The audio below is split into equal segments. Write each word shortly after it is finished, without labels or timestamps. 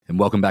And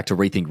welcome back to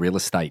Rethink Real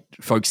Estate.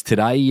 Folks,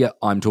 today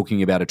I'm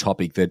talking about a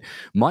topic that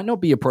might not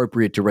be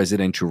appropriate to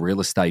residential real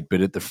estate, but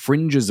at the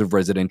fringes of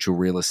residential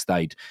real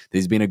estate,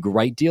 there's been a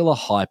great deal of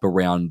hype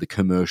around the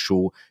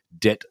commercial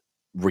debt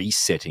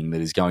resetting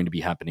that is going to be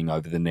happening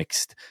over the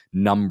next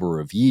number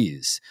of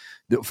years.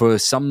 For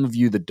some of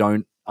you that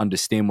don't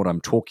understand what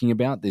I'm talking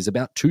about, there's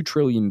about $2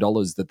 trillion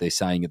that they're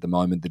saying at the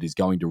moment that is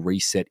going to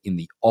reset in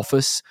the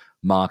office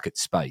market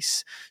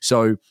space.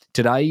 So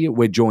today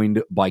we're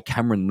joined by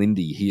Cameran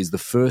Lindee. He is the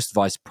first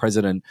vice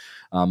president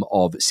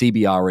of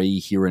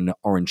CBRE here in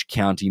Orange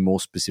County, more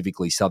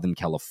specifically Southern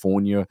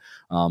California.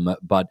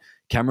 But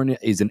Cameran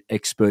is an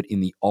expert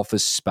in the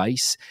office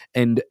space.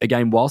 And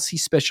again, whilst he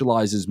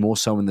specializes more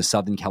so in the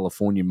Southern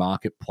California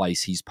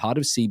marketplace, he's part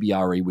of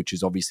CBRE, which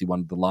is obviously one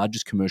of the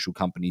largest commercial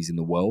companies in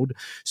the world.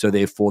 So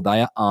therefore,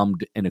 they are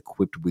armed and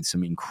equipped with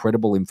some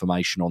incredible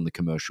information on the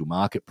commercial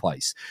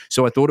marketplace.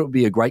 So I thought it would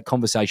be a great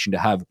conversation to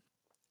have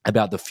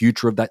about the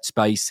future of that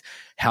space.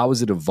 How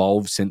has it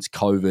evolved since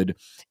COVID?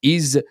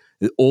 Is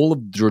all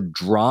of the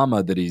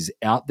drama that is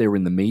out there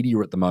in the media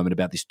at the moment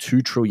about this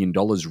 $2 trillion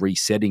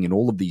resetting and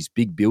all of these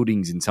big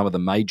buildings in some of the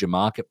major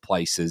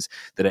marketplaces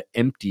that are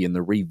empty and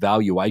the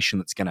revaluation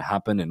that's going to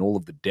happen and all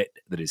of the debt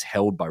that is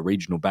held by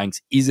regional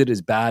banks, is it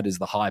as bad as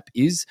the hype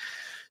is?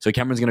 So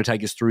Cameran's going to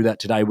take us through that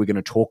today. We're going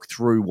to talk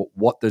through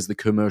what does the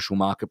commercial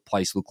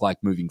marketplace look like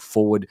moving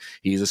forward.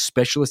 He is a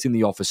specialist in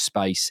the office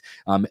space,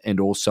 and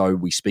also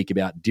we speak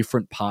about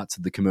different parts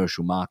of the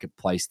commercial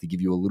marketplace to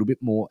give you a little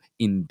bit more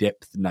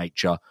in-depth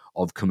nature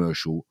of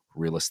commercial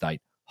real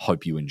estate.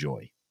 Hope you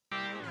enjoy.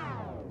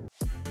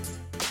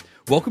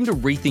 Welcome to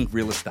Rethink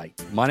Real Estate.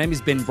 My name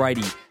is Ben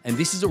Brady, and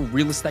this is a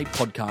real estate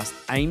podcast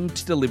aimed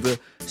to deliver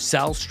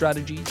sales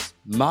strategies,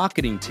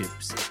 marketing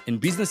tips,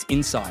 and business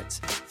insights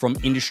from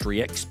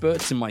industry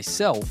experts and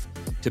myself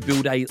to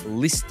build a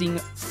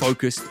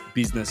listing-focused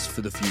business for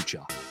the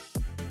future.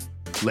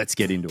 Let's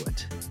get into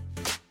it.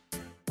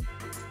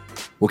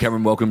 Well,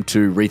 Cameran, welcome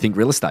to Rethink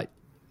Real Estate.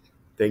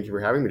 Thank you for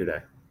having me today.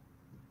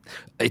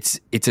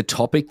 It's a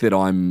topic that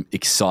I'm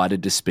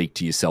excited to speak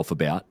to yourself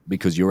about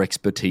because your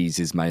expertise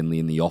is mainly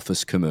in the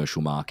office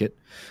commercial market,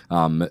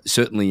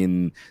 certainly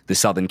in the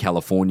Southern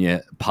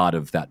California part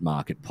of that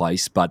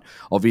marketplace, but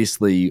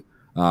obviously,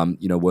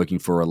 working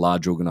for a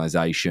large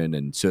organization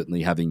and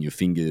certainly having your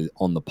finger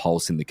on the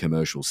pulse in the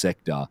commercial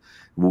sector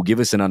will give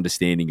us an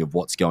understanding of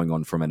what's going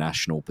on from a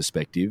national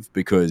perspective,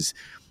 because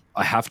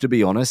I have to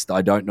be honest,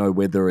 I don't know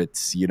whether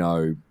it's,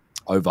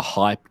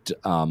 overhyped,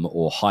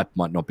 or hype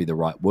might not be the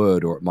right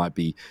word, or it might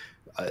be,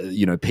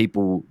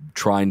 people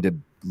trying to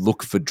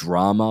look for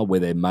drama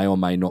where there may or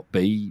may not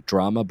be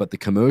drama. But the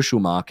commercial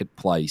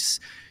marketplace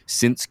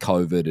since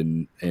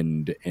COVID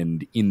and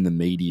in the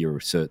media,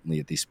 certainly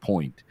at this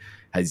point,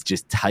 is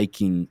just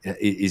taking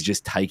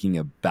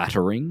a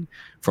battering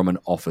from an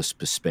office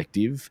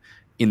perspective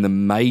in the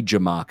major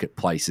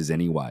marketplaces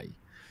anyway.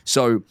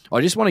 So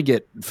I just want to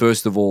get,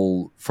 first of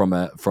all,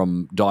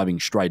 from diving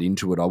straight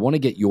into it, I want to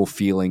get your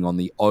feeling on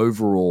the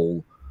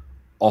overall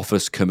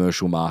office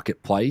commercial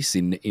marketplace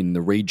in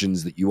the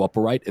regions that you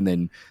operate and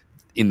then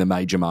in the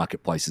major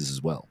marketplaces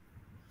as well.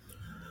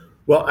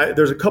 Well,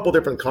 there's a couple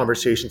different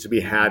conversations to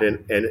be had,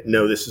 and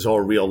no, this is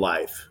all real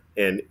life.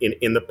 And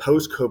in the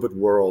post-COVID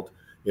world,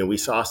 we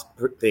saw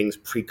things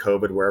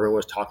pre-COVID where everyone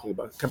was talking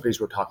about,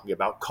 companies were talking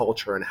about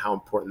culture and how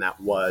important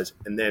that was.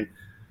 And then,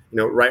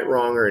 right,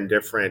 wrong, or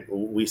indifferent,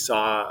 we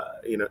saw,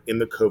 in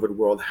the COVID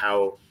world,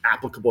 how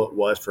applicable it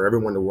was for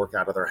everyone to work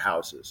out of their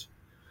houses.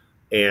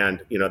 And,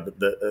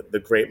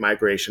 the great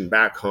migration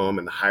back home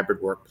and the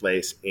hybrid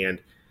workplace. And,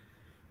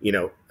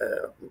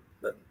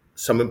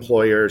 some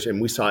employers,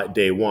 and we saw it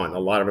day one, a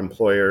lot of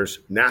employers,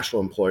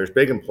 national employers,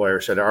 big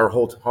employers said our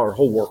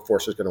whole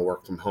workforce is going to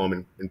work from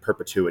home in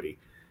perpetuity.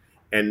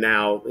 And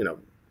now,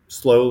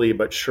 slowly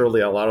but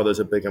surely, a lot of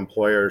those big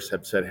employers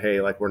have said,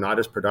 hey, we're not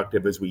as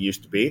productive as we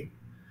used to be.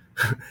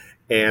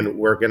 And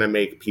we're going to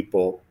make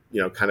people,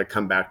 kind of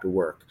come back to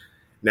work.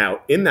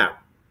 Now, in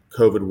that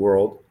COVID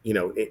world,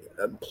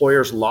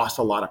 employers lost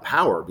a lot of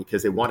power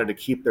because they wanted to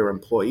keep their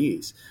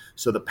employees.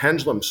 So the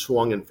pendulum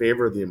swung in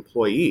favor of the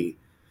employee.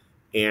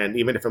 And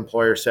even if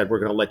employers said, we're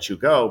going to let you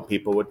go,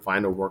 people would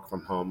find a work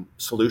from home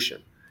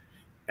solution.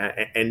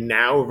 And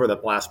now over the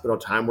last bit of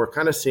time, we're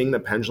kind of seeing the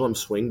pendulum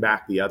swing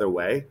back the other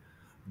way.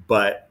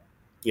 But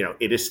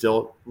it is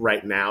still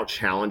right now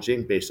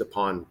challenging based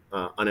upon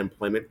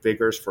unemployment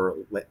figures for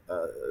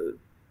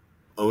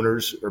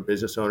owners or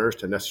business owners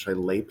to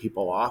necessarily lay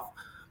people off.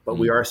 But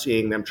we are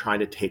seeing them trying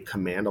to take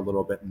command a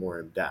little bit more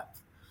in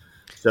depth.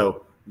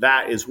 So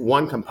that is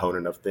one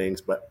component of things.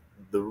 But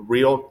the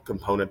real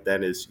component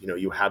then is,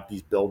 you have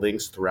these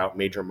buildings throughout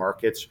major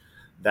markets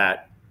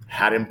that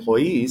had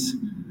employees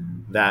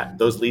that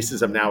those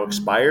leases have now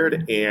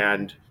expired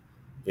and,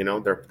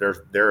 there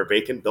are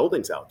vacant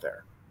buildings out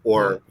there.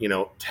 Or,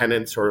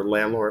 tenants or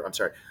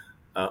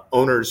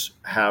owners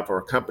have,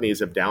 or companies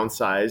have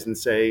downsized and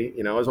say,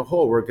 as a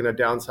whole, we're going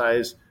to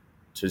downsize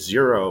to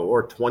 0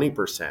 or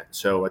 20%.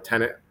 So a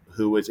tenant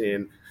who was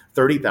in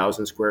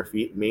 30,000 square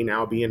feet may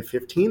now be in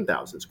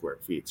 15,000 square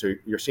feet. So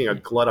you're seeing a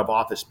glut of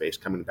office space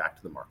coming back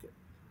to the market.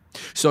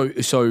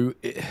 So,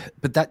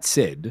 but that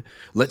said,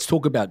 let's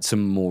talk about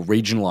some more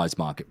regionalized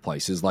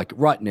marketplaces. Like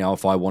right now,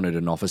 if I wanted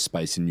an office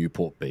space in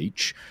Newport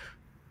Beach,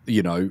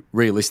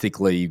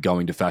 realistically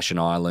going to Fashion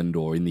Island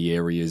or in the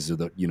areas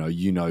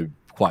that,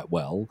 quite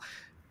well,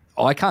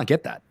 I can't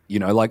get that,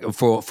 like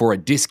for a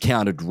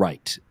discounted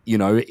rate.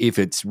 If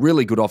it's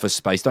really good office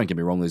space, don't get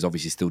me wrong, there's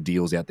obviously still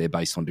deals out there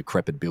based on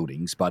decrepit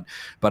buildings, but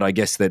I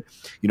guess that,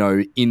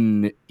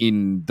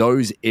 in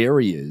those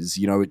areas,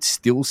 it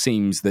still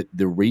seems that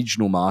the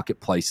regional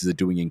marketplaces are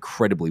doing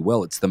incredibly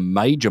well. It's the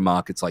major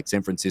markets like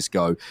San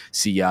Francisco,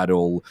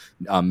 Seattle,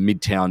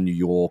 Midtown New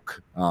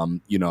York,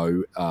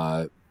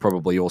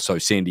 probably also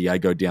San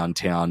Diego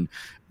downtown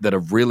that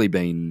have really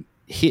been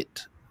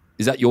hit.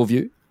 Is that your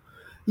view?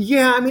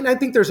 Yeah, I mean, I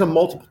think there's a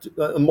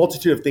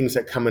multitude of things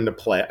that come into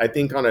play. I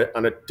think on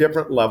a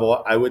different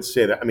level, I would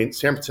say that, I mean,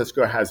 San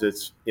Francisco has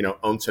its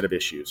own set of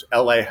issues.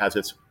 LA has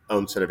its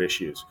own set of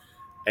issues.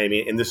 I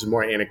mean, and this is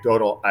more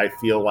anecdotal. I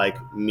feel like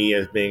me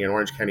as being an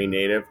Orange County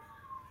native,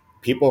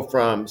 people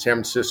from San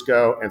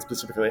Francisco and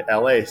specifically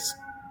LA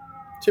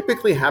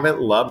typically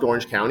haven't loved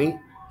Orange County.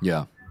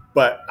 Yeah.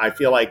 But I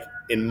feel like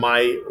in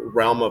my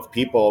realm of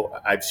people,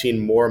 I've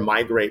seen more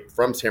migrate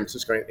from San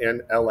Francisco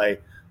and LA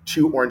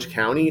to Orange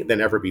County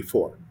than ever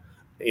before.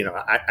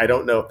 I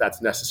don't know if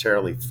that's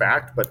necessarily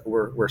fact, but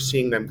we're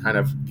seeing them kind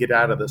of get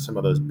out of some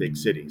of those big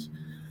cities.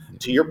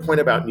 To your point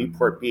about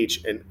Newport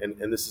Beach, and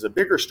this is a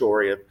bigger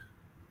story,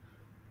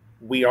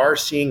 we are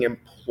seeing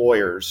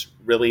employers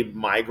really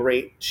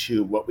migrate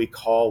to what we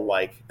call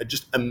like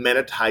just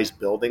amenitized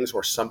buildings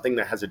or something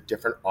that has a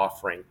different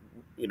offering.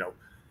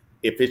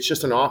 If it's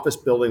just an office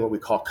building, what we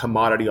call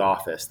commodity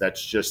office,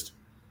 that's just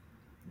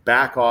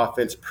back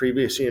office,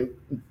 previous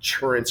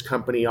insurance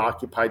company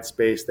occupied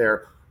space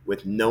there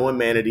with no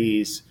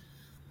amenities,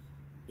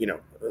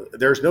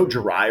 there's no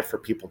drive for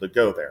people to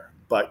go there.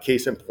 But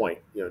case in point,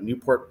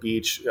 Newport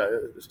Beach,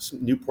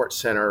 Newport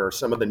Center, or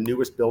some of the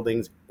newest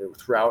buildings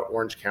throughout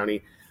Orange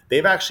County,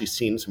 they've actually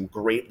seen some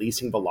great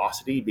leasing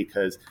velocity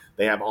because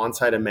they have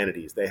on-site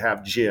amenities, they have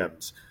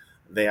gyms,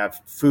 they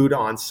have food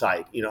on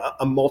site,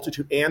 a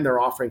multitude, and they're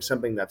offering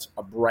something that's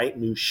a bright,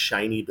 new,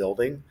 shiny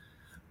building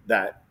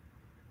that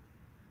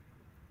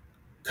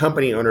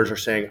company owners are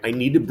saying, I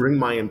need to bring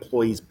my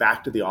employees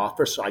back to the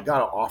office, so I got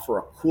to offer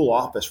a cool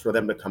office for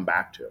them to come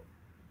back to.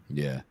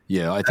 Yeah.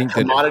 I think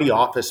commodity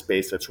office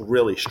space that's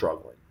really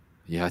struggling.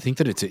 Yeah, I think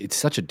that it's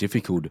such a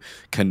difficult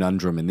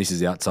conundrum, and this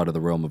is outside of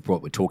the realm of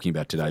what we're talking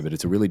about today, but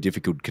it's a really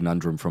difficult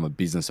conundrum from a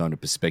business owner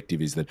perspective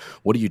is that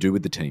what do you do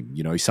with the team?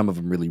 Some of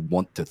them really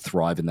want to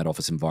thrive in that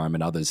office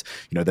environment. Others,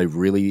 they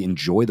really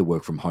enjoy the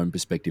work from home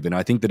perspective. And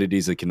I think that it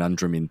is a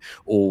conundrum in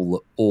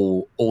all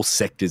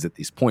sectors at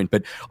this point.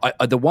 But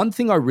the one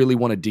thing I really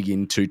want to dig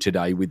into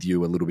today with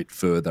you a little bit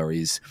further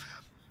is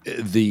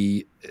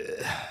the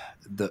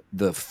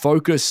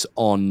focus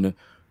on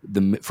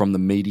from the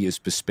media's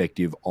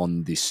perspective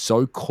on this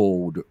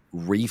so-called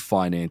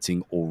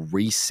refinancing or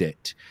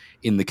reset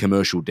in the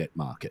commercial debt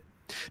market.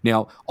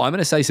 Now, I'm going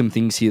to say some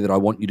things here that I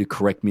want you to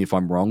correct me if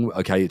I'm wrong.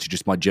 Okay, it's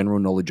just my general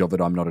knowledge of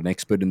it. I'm not an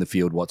expert in the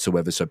field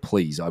whatsoever, so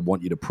please, I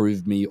want you to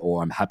prove me,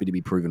 or I'm happy to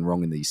be proven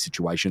wrong in these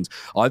situations.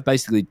 I've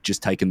basically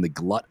just taken the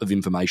glut of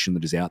information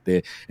that is out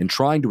there and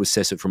trying to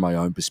assess it from my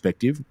own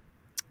perspective.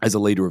 As a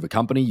leader of a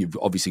company, you've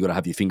obviously got to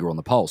have your finger on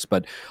the pulse,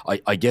 but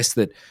I guess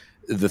that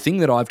the thing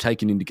that I've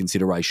taken into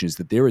consideration is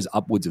that there is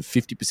upwards of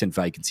 50%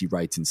 vacancy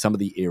rates in some of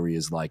the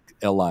areas like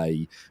LA,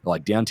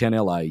 like downtown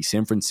LA,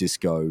 San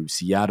Francisco,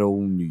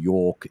 Seattle, New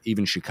York,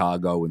 even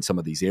Chicago, and some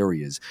of these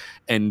areas.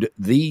 And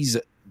these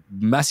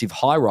massive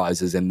high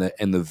rises and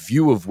the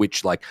view of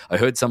which, like I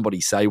heard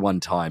somebody say one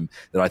time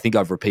that I think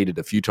I've repeated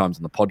a few times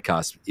on the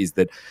podcast, is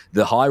that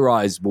the high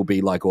rise will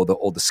be like, or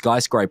the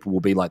skyscraper will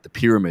be like the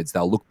pyramids.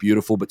 They'll look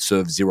beautiful but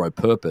serve zero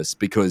purpose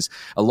because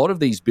a lot of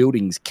these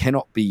buildings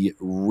cannot be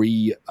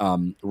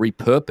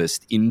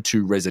repurposed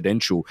into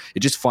residential.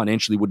 It just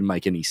financially wouldn't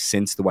make any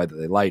sense the way that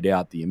they're laid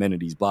out, the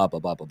amenities, blah, blah,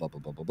 blah, blah, blah,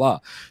 blah, blah, blah.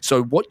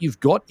 So what you've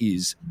got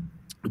is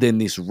then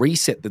this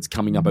reset that's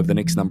coming up over the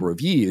next number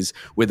of years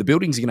where the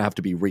buildings are going to have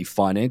to be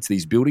refinanced.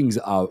 These buildings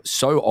are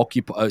so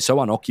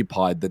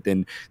unoccupied that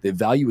then their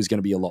value is going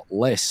to be a lot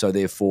less. So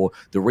therefore,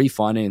 the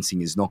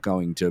refinancing is not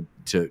going to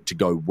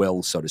go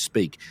well, so to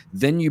speak.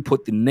 Then you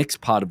put the next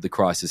part of the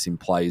crisis in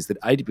play is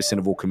that 80%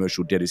 of all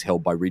commercial debt is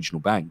held by regional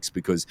banks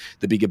because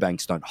the bigger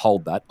banks don't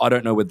hold that. I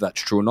don't know whether that's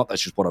true or not.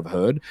 That's just what I've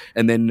heard.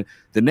 And then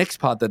the next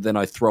part that then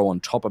I throw on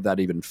top of that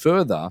even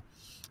further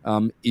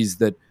is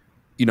that,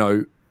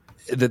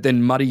 that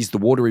then muddies the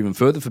water even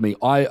further for me.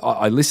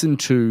 I listened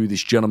to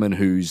this gentleman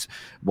who's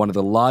one of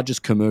the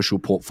largest commercial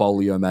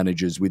portfolio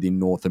managers within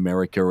North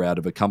America out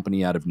of a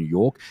company out of New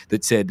York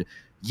that said,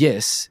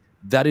 yes,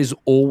 that is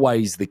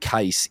always the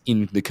case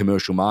in the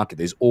commercial market.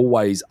 There's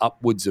always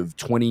upwards of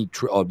couple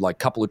of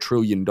 $1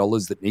 trillion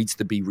that needs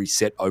to be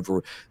reset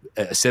over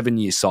a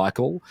 7-year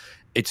cycle.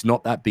 it's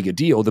not that big a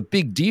deal. The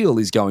big deal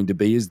is going to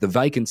be is the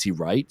vacancy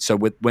rate. So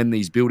when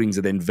these buildings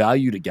are then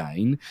valued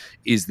again,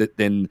 is that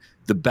then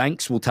the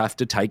banks will have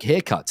to take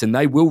haircuts and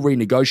they will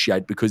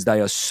renegotiate because they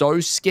are so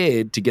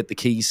scared to get the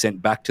keys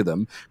sent back to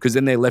them, because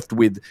then they're left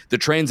with the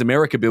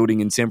Transamerica building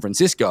in San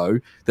Francisco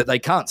that they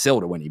can't sell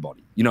to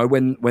anybody.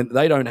 When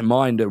they don't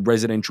mind a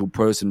residential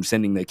person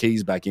sending their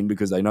keys back in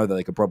because they know that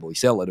they could probably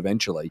sell it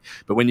eventually.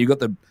 But when you've got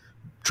the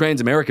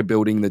Transamerica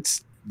building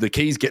that's the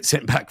keys get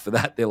sent back for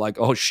that, they're like,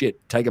 oh shit,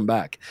 take them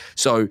back.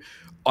 So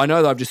I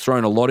know that I've just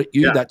thrown a lot at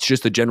you. Yeah. That's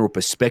just the general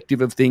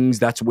perspective of things.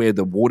 That's where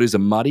the waters are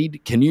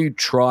muddied. Can you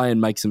try and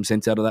make some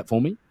sense out of that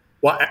for me?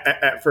 Well,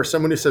 for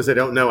someone who says they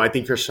don't know, I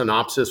think your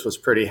synopsis was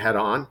pretty head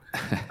on.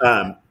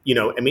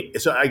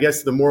 So I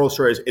guess the moral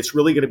story is it's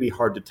really going to be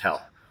hard to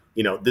tell.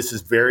 This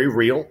is very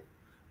real.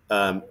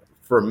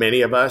 For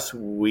many of us,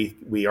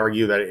 we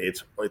argue that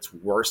it's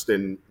worse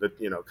than the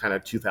kind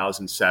of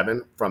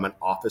 2007 from an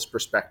office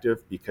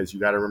perspective, because you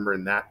got to remember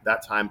in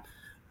that time,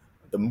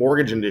 the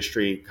mortgage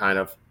industry kind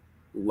of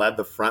led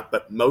the front,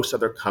 but most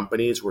other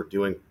companies were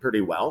doing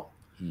pretty well,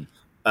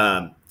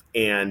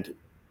 and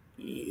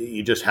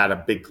you just had a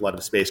big flood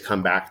of space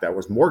come back that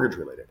was mortgage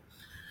related.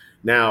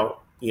 Now,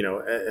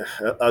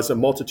 as a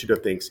multitude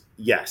of things,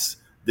 yes.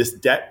 This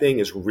debt thing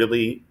is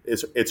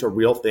it's a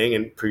real thing.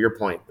 And per your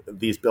point,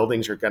 these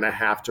buildings are going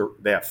to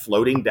they have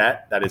floating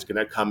debt that is going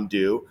to come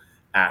due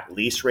at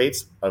lease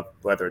rates of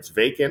whether it's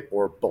vacant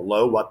or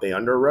below what they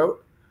underwrote.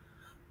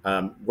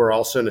 We're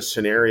also in a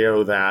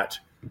scenario that,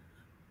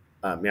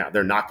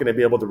 they're not going to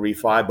be able to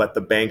refi, but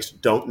the banks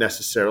don't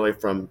necessarily,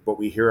 from what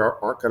we hear,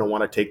 aren't going to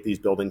want to take these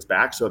buildings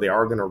back. So they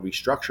are going to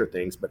restructure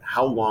things, but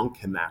how long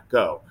can that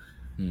go?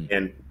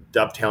 And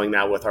dovetailing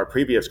that with our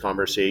previous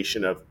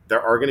conversation of there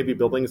are going to be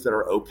buildings that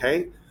are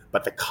okay,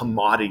 but the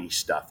commodity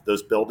stuff,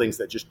 those buildings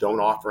that just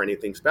don't offer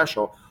anything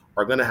special,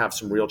 are going to have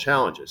some real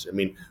challenges. I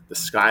mean, the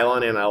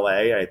Skyline in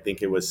LA, I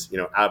think it was,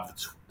 out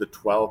of the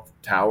 12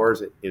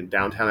 towers in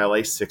downtown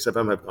LA, 6 of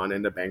them have gone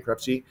into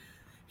bankruptcy.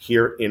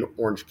 Here in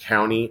Orange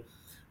County,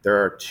 there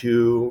are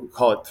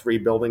 3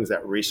 buildings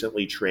that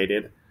recently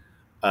traded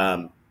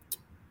that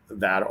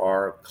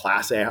are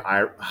Class A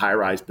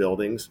high-rise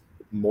buildings,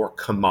 more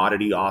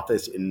commodity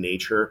office in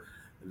nature,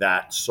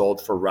 that sold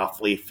for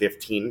roughly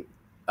 50%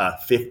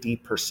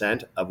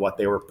 of what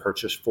they were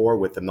purchased for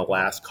within the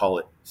last, call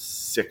it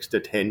 6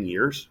 to 10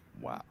 years.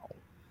 Wow.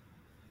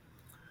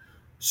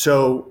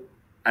 So,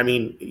 I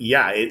mean,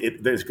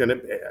 there's going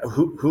to,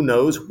 who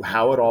knows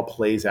how it all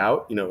plays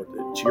out. To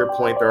your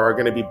point, there are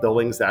going to be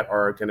buildings that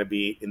are going to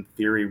be, in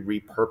theory,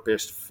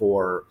 repurposed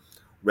for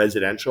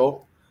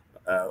residential.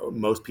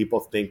 Most people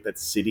think that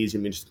cities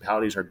and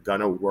municipalities are going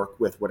to work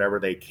with whatever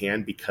they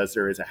can because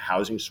there is a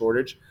housing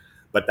shortage,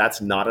 but that's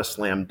not a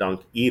slam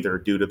dunk either,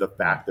 due to the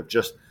fact of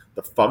just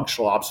the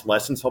functional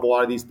obsolescence of a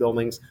lot of these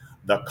buildings,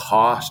 the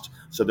cost.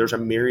 So there's a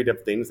myriad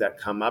of things that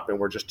come up, and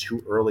we're just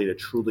too early to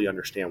truly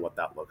understand what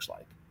that looks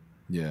like.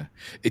 Yeah,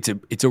 it's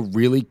a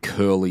really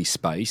curly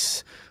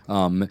space.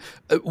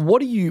 What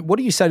do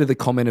you say to the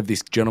comment of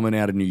this gentleman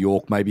out of New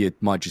York? Maybe it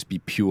might just be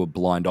pure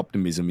blind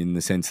optimism in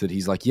the sense that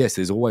he's like, yes,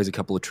 there's always a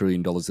couple of $1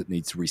 trillion that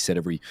needs to reset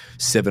every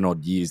 7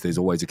 odd years. There's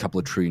always a couple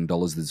of $1 trillion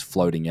that's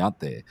floating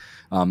out there.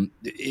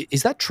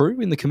 Is that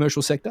true in the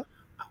commercial sector?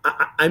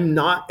 I'm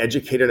not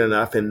educated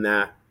enough in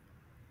that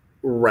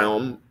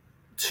realm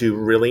to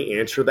really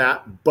answer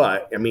that,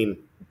 but I mean,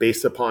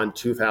 based upon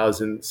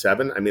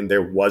 2007, I mean,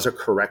 there was a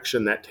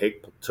correction that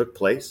took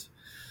place.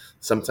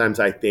 Sometimes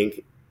I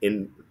think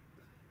in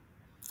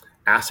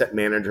asset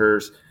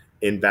managers,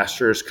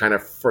 investors kind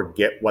of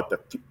forget what the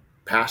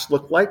past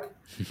looked like.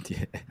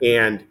 Yeah.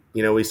 And,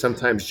 we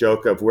sometimes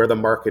joke of where the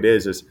market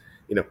is,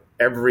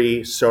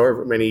 every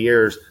so many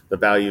years, the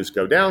values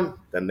go down,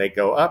 then they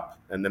go up,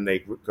 and then they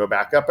go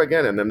back up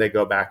again, and then they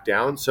go back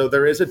down. So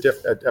there is a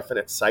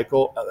definite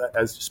cycle.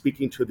 As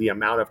speaking to the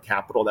amount of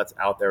capital that's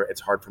out there,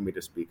 it's hard for me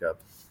to speak of.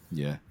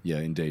 Yeah,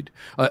 indeed.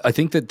 I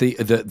think that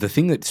the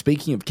thing that,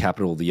 speaking of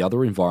capital, the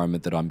other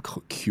environment that I'm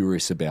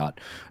curious about,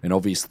 and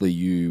obviously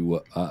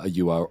you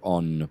are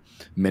on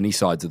many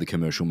sides of the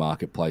commercial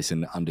marketplace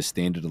and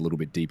understand it a little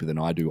bit deeper than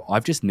I do.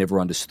 I've just never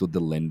understood the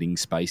lending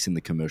space in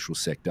the commercial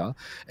sector,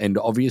 and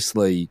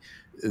obviously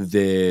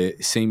there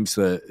seems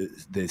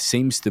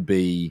to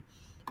be,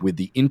 with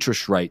the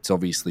interest rates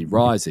obviously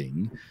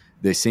rising,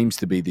 there seems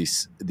to be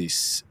this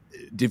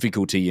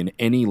difficulty in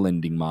any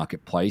lending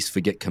marketplace,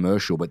 forget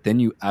commercial, but then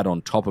you add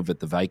on top of it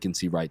the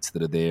vacancy rates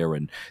that are there,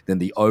 and then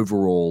the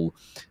overall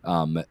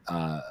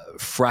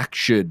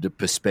fractured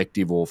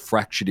perspective or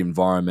fractured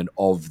environment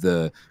of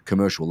the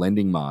commercial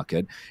lending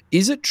market.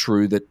 Is it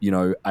true that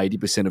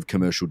 80% of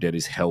commercial debt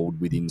is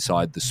held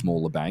inside the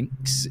smaller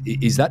banks?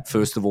 Is that,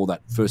 first of all,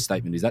 that first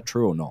statement, is that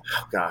true or not?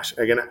 Oh, gosh,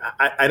 again,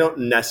 I don't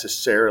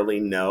necessarily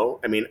know.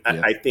 I mean,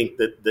 yeah. I think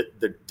that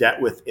the debt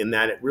within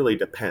that, it really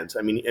depends.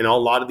 I mean, and a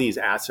lot of these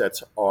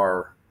assets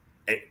are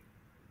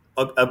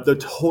of the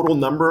total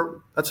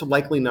number, that's a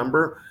likely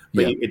number,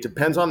 but it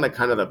depends on the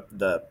kind of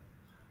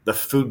the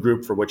food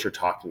group for what you're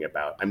talking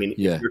about. I mean,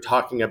 if you're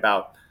talking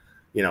about,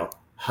 $100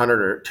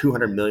 or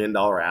 $200 million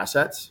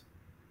assets,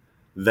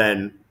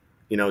 then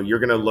you're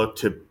going to look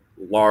to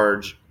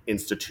large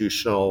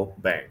institutional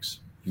banks.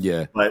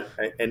 Yeah. But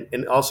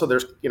and also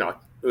there's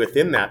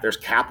within that there's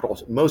capital.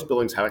 Most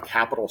buildings have a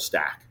capital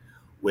stack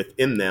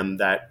within them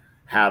that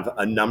have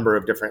a number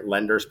of different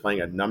lenders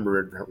playing a number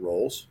of different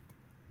roles.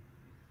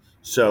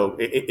 So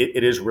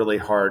it is really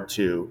hard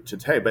to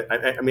tell. But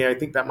I mean, I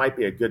think that might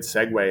be a good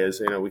segue.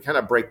 Is we kind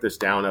of break this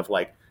down of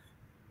like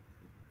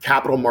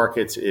capital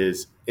markets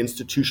is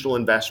institutional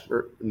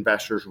investors,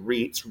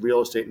 REITs,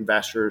 real estate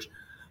investors.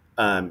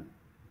 I'm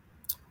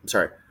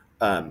sorry,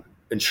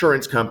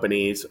 insurance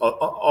companies,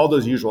 all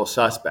those usual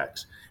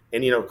suspects.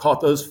 And call it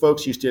those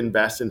folks used to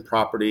invest in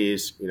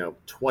properties,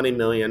 20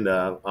 million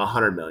to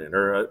 100 million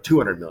or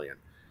 200 million.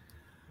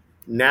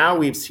 Now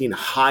we've seen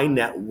high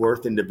net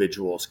worth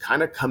individuals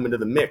kind of come into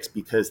the mix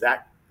because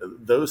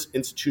those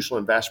institutional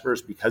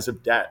investors, because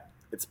of debt,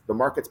 the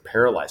market's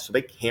paralyzed, so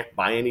they can't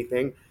buy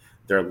anything.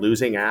 They're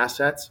losing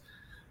assets.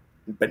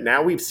 But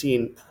now we've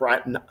seen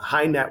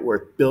high net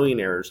worth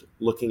billionaires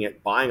looking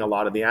at buying a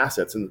lot of the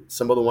assets. And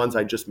some of the ones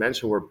I just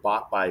mentioned were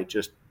bought by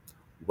just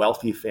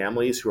wealthy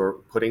families who are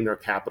putting their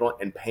capital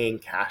and paying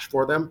cash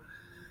for them.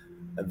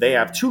 They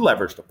have two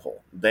levers to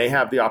pull. They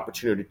have the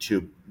opportunity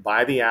to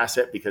buy the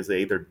asset because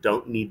they either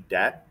don't need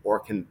debt or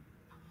can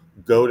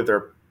go to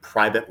their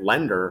private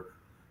lender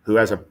who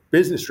has a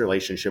business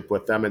relationship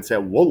with them and say,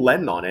 we'll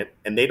lend on it.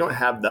 And they don't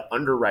have the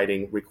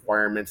underwriting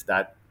requirements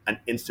that an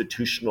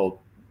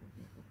institutional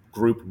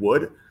group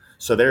would.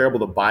 So they're able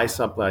to buy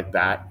something like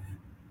that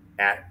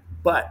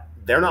but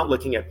they're not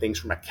looking at things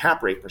from a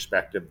cap rate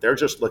perspective. They're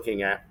just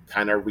looking at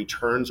kind of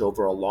returns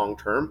over a long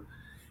term,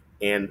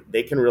 and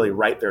they can really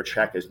write their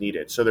check as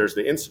needed. So there's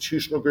the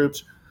institutional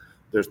groups,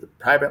 there's the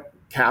private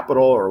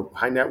capital or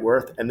high net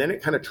worth, and then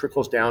it kind of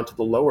trickles down to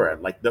the lower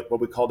end, like what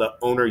we call the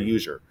owner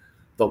user,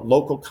 the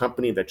local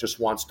company that just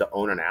wants to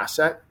own an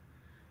asset.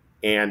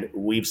 And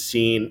we've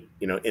seen,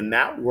 in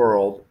that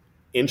world,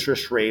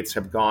 interest rates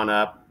have gone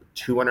up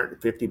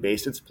 250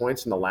 basis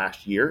points in the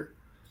last year.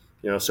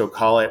 So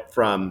call it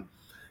from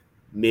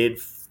mid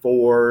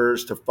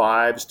 4s to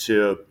 5s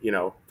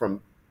to,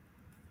 from,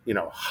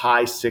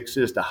 high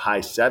 6s to high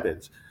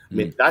 7s. I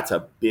mean, that's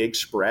a big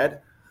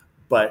spread,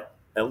 but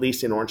at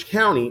least in Orange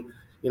County,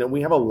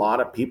 we have a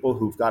lot of people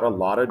who've got a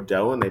lot of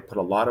dough and they put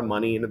a lot of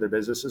money into their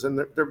businesses and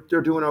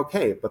they're doing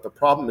okay. But the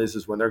problem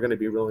is when they're going to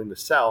be willing to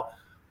sell,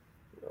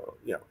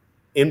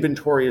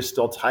 inventory is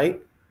still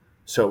tight.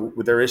 So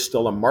there is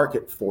still a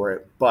market for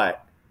it,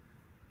 but,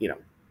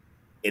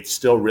 it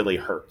still really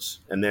hurts.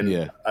 And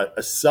then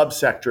a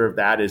subsector of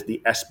that is the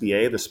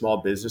SBA, the small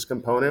business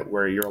component,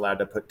 where you're allowed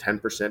to put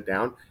 10%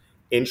 down.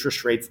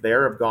 Interest rates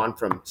there have gone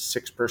from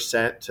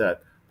 6% to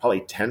probably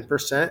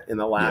 10% in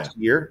the last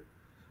year.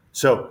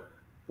 So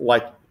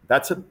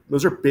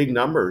those are big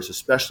numbers,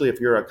 especially if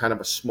you're a kind of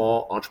a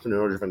small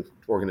entrepreneur-driven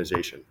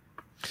organization.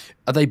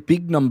 Are they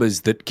big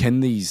numbers that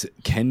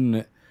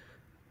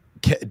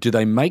do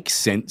they make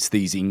sense,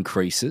 these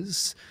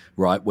increases,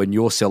 right? When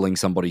you're selling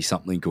somebody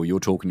something or you're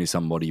talking to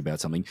somebody about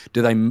something,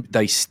 do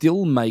they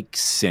still make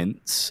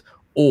sense,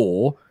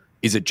 or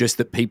is it just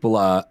that people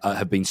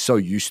have been so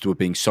used to it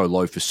being so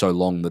low for so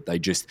long that they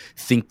just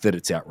think that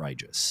it's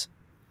outrageous?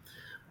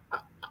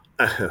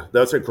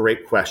 That's a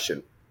great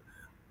question.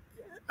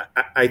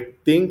 I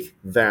think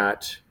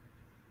that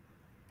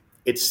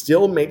it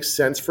still makes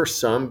sense for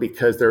some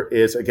because there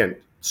is, again,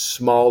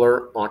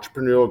 smaller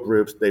entrepreneurial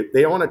groups.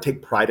 They want to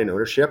take pride in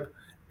ownership,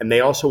 and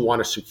they also want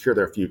to secure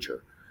their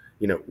future.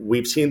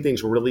 We've seen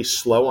things really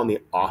slow on the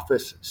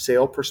office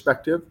sale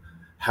perspective.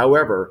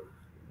 However,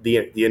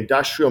 the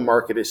industrial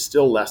market is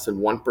still less than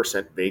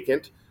 1%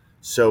 vacant.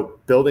 So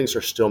buildings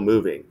are still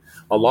moving.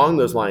 Along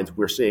those lines,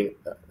 we're seeing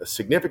a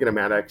significant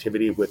amount of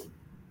activity with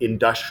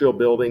industrial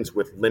buildings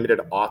with limited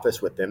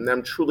office within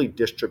them, truly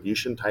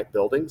distribution type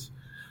buildings.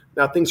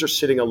 Now things are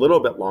sitting a little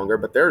bit longer,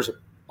 but there's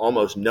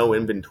almost no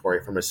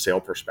inventory from a sale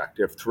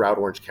perspective throughout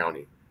Orange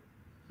County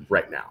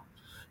right now.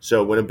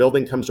 So when a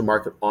building comes to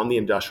market on the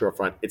industrial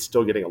front, it's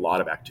still getting a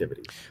lot of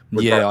activity.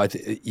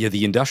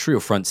 The industrial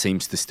front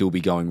seems to still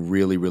be going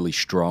really, really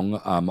strong.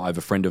 I have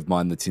a friend of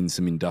mine that's in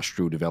some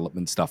industrial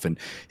development stuff and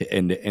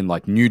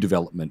like new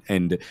development,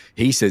 and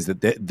he says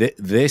that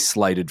they're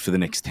slated for the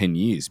next 10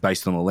 years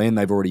based on the land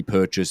they've already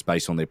purchased,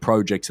 based on their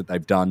projects that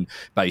they've done,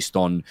 based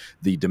on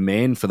the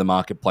demand for the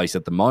marketplace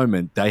at the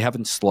moment. They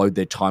haven't slowed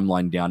their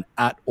timeline down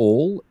at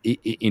all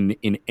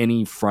in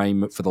any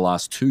frame for the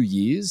last 2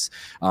 years,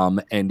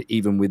 and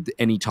even with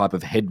any type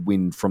of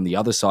headwind from the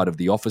other side of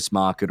the office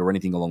market or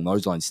anything along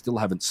those lines, still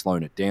haven't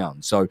slowed it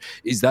down. So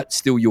is that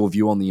still your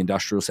view on the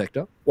industrial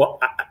sector? Well,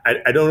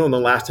 I don't know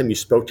the last time you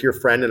spoke to your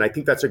friend, and I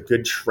think that's a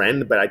good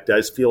trend, but it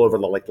does feel over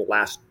the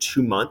last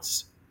 2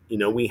 months,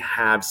 we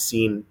have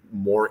seen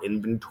more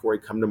inventory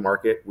come to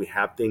market. We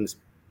have things,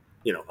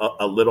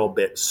 a little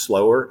bit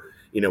slower.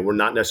 We're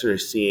not necessarily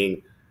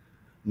seeing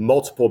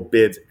multiple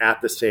bids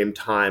at the same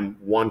time,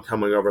 one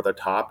coming over the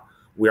top.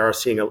 We are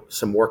seeing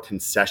some more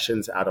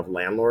concessions out of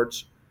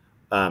landlords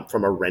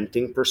from a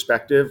renting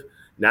perspective.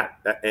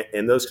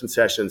 And those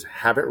concessions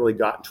haven't really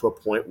gotten to a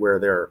point where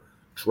they're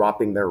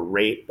dropping their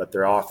rate, but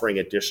they're offering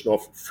additional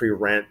free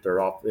rent. They're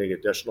offering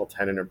additional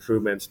tenant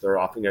improvements. They're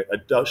offering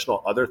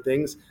additional other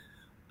things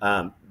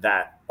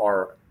that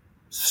are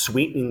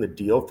sweetening the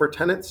deal for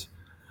tenants.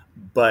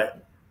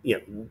 But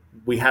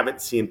we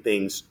haven't seen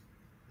things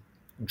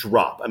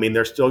drop. I mean,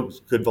 there's still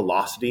good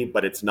velocity,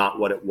 but it's not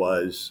what it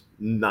was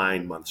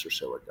 9 months or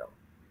so ago.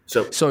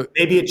 So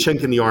maybe a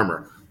chink in the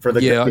armor for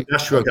the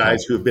industrial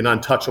guys who have been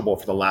untouchable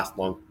for the last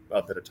long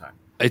bit of time.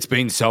 It's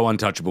been so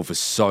untouchable for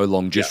so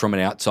long, just from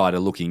an outsider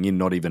looking in,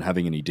 not even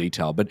having any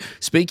detail. But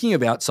speaking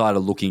of outsider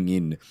looking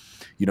in,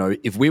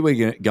 if we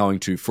were going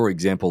to, for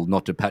example,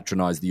 not to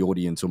patronize the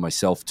audience or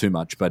myself too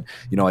much, but,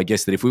 I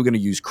guess that if we were going to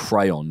use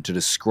crayon to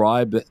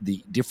describe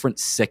the different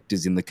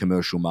sectors in the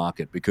commercial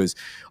market, because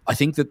I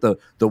think that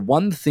the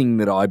one thing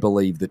that I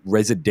believe that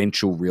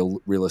residential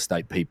real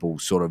estate people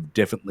sort of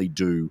definitely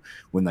do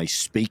when they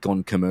speak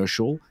on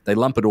commercial, they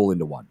lump it all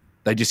into one.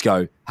 They just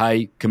go,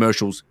 hey,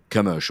 commercial's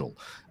commercial.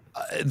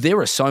 There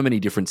are so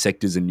many different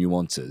sectors and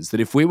nuances that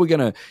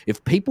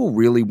if people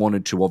really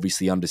wanted to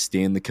obviously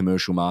understand the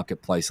commercial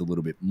marketplace a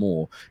little bit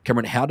more,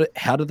 Cameron, how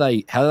do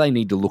they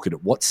need to look at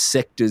it? What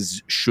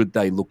sectors should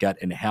they look at,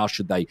 and how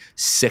should they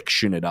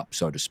section it up,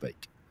 so to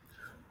speak?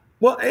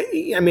 Well,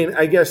 I mean,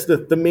 I guess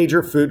the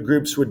major food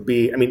groups would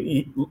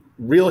be,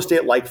 real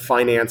estate, like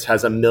finance,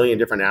 has a million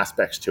different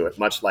aspects to it,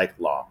 much like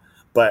law.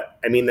 But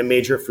I mean, the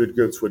major food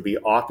groups would be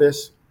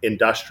office,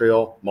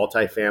 industrial,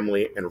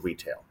 multifamily, and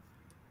retail.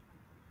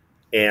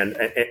 And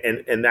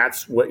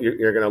that's what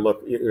you're going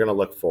to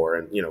look for.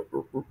 And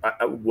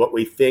what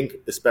we think,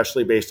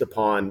 especially based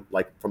upon,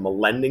 like, from a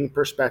lending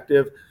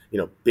perspective,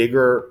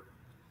 bigger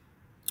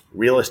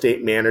real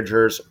estate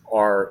managers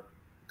are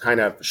kind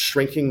of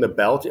shrinking the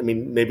belt. I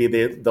mean, maybe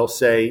they'll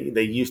say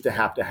they used to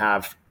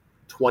have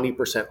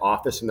 20%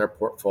 office in their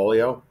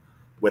portfolio.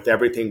 With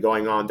everything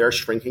going on, they're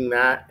shrinking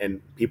that,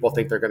 and people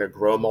think they're going to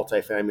grow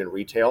multifamily and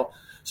retail.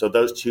 So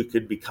those two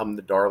could become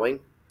the darling.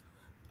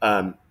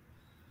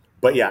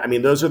 But yeah, I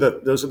mean, those are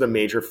the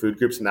major food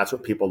groups, and that's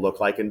what people look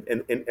like,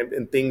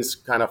 and things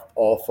kind of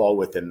all fall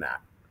within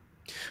that.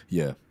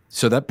 Yeah.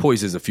 So that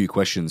poses a few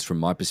questions from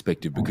my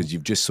perspective, because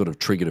you've just sort of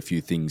triggered a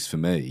few things for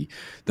me.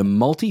 The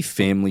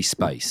multifamily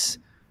space,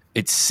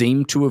 it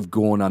seemed to have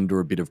gone under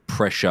a bit of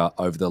pressure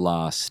over the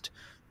last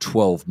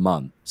 12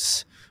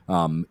 months.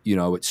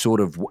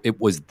 It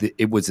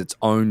was its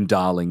own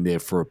darling there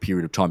for a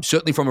period of time.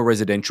 Certainly, from a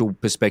residential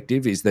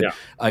perspective,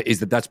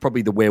 that's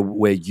probably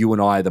where you and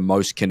I are the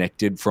most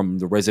connected, from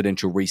the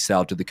residential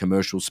resale to the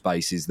commercial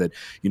space. Is that,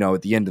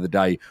 at the end of the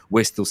day,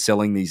 we're still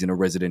selling these in a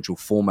residential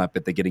format,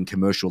 but they're getting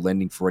commercial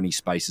lending for any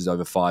spaces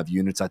over 5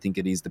 units. I think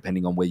it is,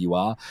 depending on where you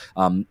are.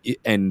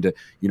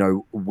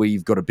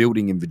 We've got a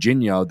building in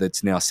Virginia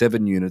that's now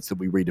 7 units that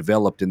we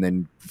redeveloped, and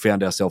then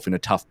found ourselves in a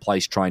tough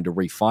place trying to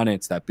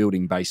refinance that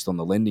building based on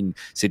the lending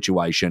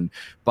situation.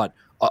 But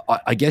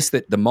I guess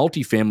that the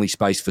multifamily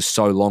space for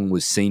so long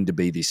was seen to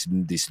be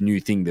this new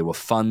thing. There were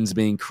funds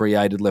being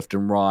created left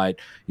and right.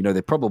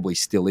 There probably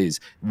still is.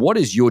 What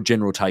is your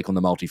general take on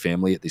the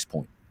multifamily at this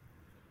point?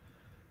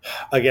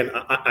 Again,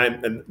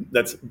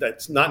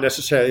 that's not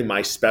necessarily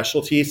my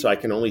specialty, so I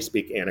can only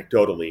speak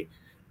anecdotally.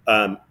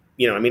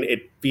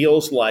 It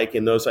feels like,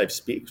 in those I've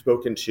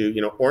spoken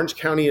to, Orange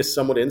County is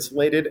somewhat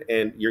insulated,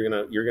 and you're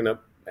gonna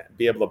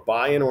be able to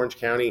buy in Orange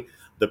County.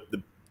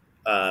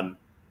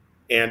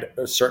 And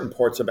certain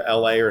parts of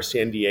LA or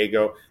San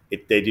Diego,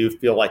 they do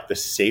feel like the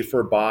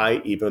safer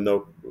buy, even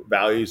though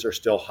values are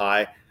still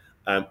high.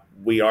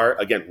 We are,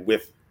 again,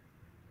 with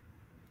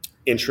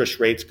interest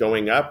rates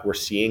going up, we're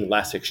seeing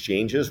less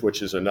exchanges,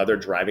 which is another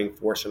driving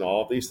force in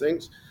all of these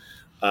things.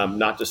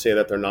 Not to say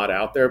that they're not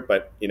out there,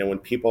 but when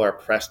people are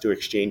pressed to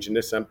exchange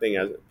into something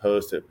as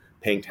opposed to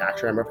paying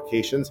tax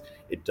ramifications,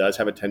 it does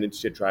have a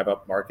tendency to drive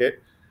up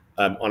market.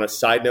 On a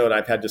side note,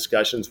 I've had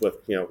discussions with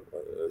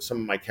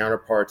some of my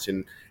counterparts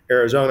in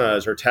Arizona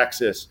or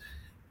Texas,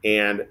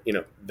 and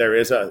there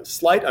is a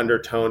slight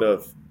undertone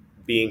of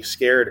being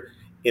scared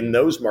in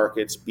those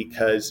markets,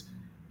 because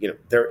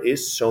there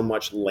is so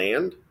much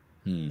land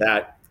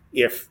that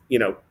if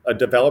a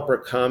developer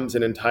comes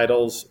and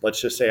entitles, let's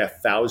just say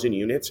 1,000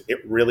 units, it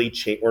really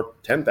or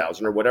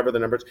 10,000 or whatever the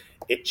numbers,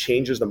 it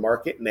changes the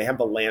market, and they have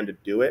the land to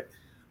do it.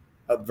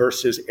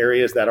 Versus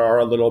areas that are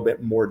a little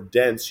bit more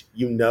dense,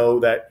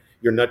 that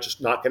you're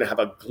not going to have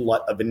a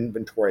glut of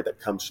inventory that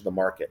comes to the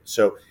market.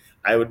 So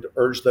I would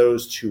urge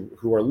those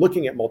who are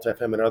looking at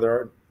multifamily and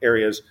other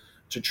areas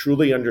to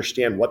truly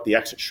understand what the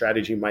exit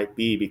strategy might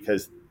be,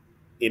 because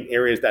in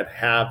areas that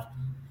have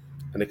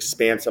an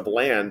expanse of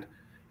land,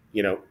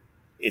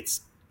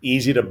 it's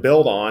easy to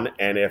build on,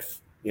 and if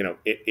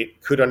it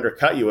could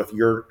undercut you if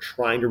you're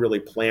trying to really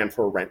plan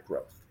for rent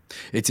growth.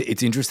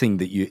 It's interesting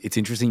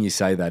you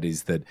say that.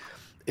 Is that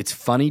it's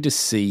funny to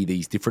see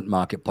these different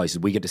marketplaces.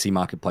 We get to see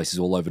marketplaces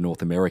all over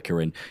North America,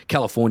 and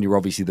California,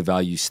 obviously the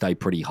values stay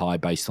pretty high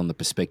based on the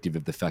perspective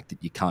of the fact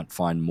that you can't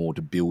find more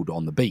to build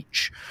on the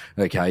beach.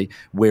 Okay.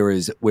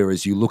 Whereas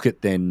you look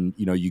at then,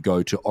 you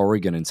go to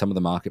Oregon and some of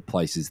the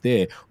marketplaces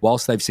there,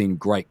 whilst they've seen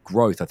great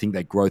growth, I think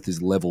that growth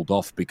is leveled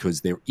off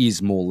because there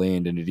is more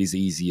land and it is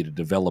easier to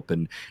develop,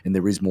 and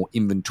there is more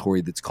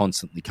inventory that's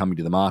constantly coming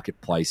to the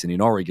marketplace. And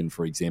in Oregon,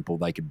 for example,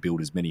 they could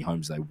build as many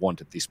homes they want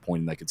at this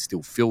point and they could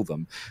still fill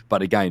them.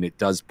 But again, it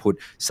does put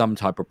some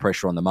type of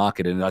pressure on the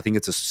market. And I think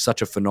it's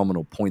such a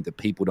phenomenal point that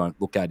people don't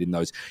look at in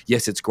those.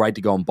 Yes, it's great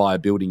to go and buy a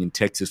building in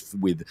Texas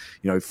with,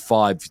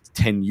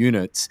 5-10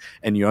 units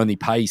and you only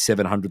pay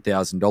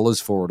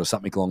 $700,000 for it or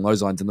something along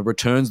those lines. And the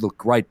returns look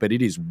great, but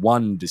it is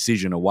one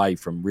decision away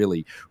from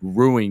really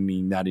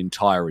ruining that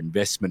entire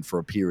investment for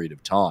a period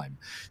of time.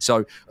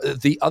 So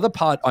the other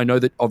part, I know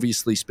that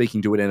obviously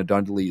speaking to it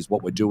anecdotally is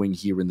what we're doing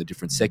here in the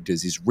different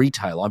sectors, is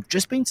retail. I've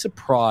just been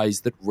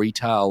surprised that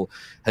retail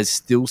has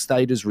still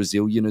stayed as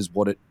resilient as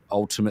what it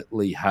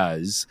ultimately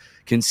has,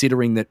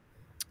 considering that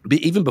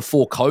even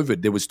before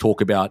COVID, there was talk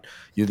about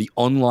the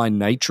online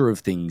nature of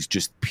things,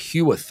 just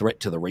pure threat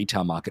to the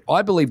retail market.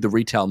 I believe the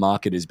retail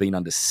market has been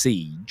under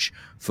siege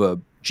for,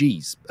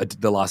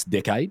 the last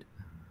decade.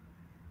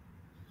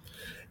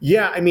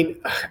 Yeah, I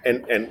mean,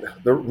 and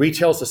the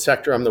retail is a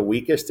sector I'm the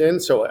weakest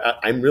in, so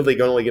I'm really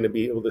only going to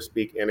be able to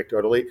speak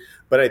anecdotally.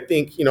 But I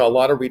think a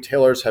lot of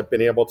retailers have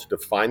been able to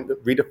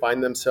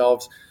redefine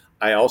themselves.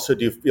 I also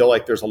do feel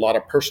like there's a lot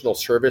of personal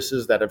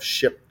services that have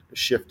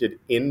shifted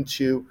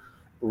into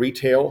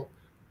retail.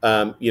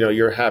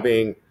 You're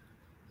having,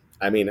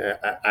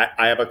 I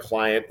have a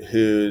client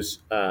who's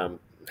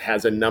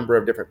has a number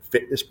of different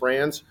fitness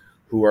brands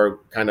who are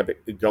kind of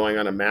going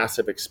on a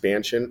massive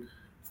expansion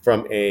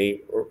from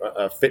a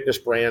fitness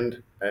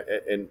brand,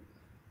 and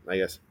I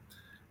guess,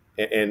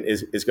 and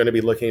is going to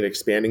be looking at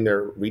expanding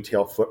their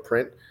retail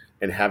footprint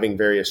and having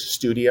various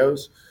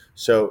studios.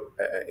 So,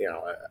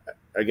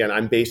 again,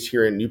 I'm based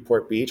here in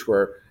Newport Beach,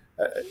 where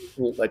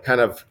like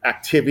kind of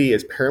activity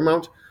is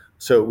paramount.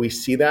 So we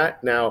see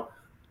that now.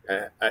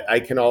 I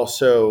can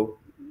also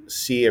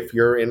see if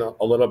you're in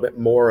a little bit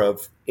more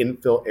of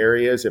infill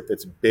areas, if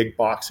it's big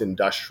box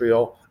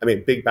industrial,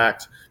 big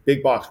box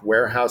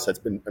warehouse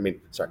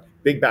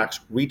big box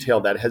retail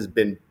that has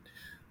been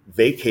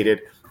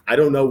vacated. I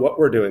don't know what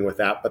we're doing with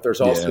that, but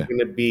there's also going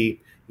to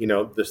be,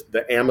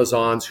 the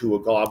Amazons who will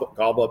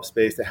gobble up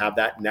space to have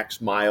that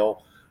next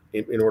mile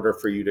in order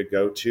for you to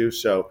go to.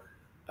 So,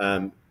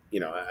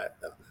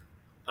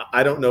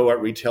 I don't know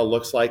what retail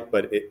looks like,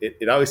 but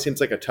it always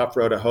seems like a tough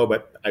road to hoe,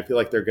 but I feel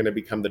like they're going to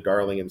become the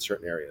darling in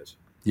certain areas.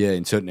 Yeah,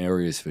 in certain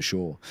areas for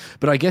sure.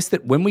 But I guess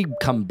that when we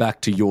come back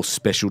to your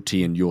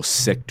specialty and your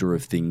sector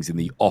of things in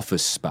the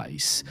office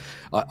space,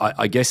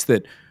 I guess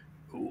that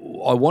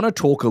I want to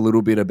talk a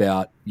little bit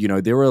about,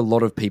 there are a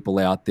lot of people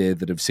out there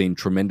that have seen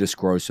tremendous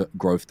growth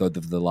over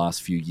the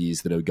last few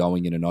years that are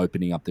going in and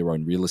opening up their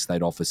own real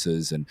estate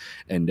offices.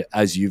 And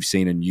as you've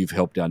seen, and you've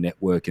helped our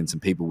network and some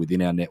people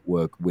within our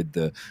network with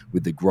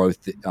the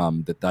growth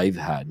that they've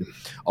had.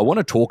 I want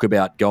to talk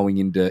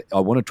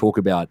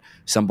about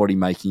somebody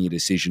making a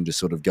decision to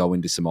sort of go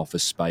into some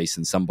office space,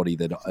 and somebody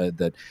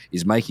that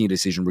is making a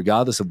decision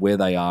regardless of where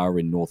they are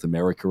in North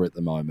America at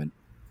the moment.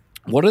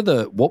 What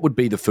would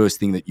be the first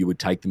thing that you would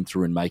take them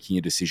through in making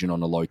a decision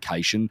on a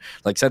location?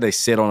 Like, say they're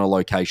set on a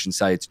location,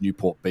 say it's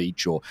Newport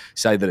Beach, or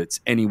say that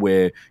it's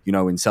anywhere,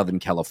 in Southern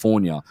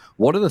California.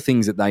 What are the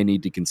things that they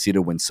need to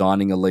consider when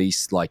signing a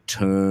lease, like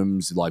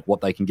terms, like what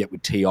they can get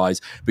with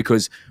TIs?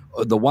 Because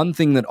the one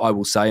thing that I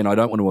will say, and I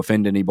don't want to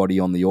offend anybody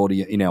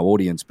in our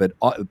audience, but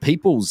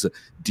people's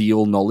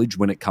deal knowledge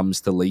when it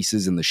comes to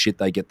leases and the shit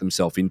they get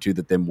themselves into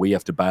that then we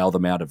have to bail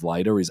them out of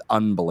later is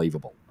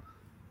unbelievable.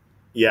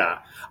 Yeah.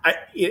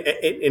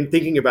 In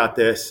thinking about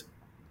this,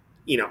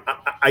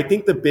 I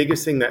think the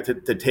biggest thing that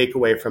to take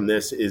away from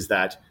this is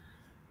that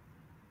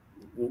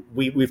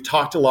we've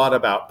talked a lot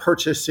about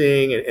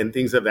purchasing and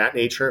things of that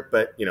nature.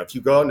 But, if you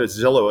go into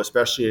Zillow,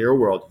 especially in your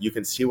world, you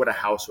can see what a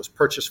house was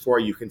purchased for.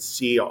 You can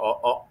see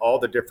all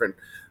the different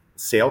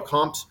sale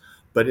comps.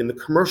 But in the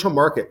commercial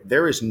market,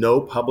 there is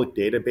no public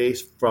database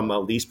from a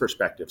lease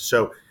perspective.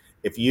 So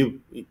if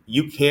you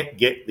can't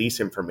get lease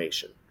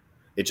information,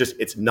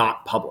 it's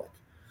not public.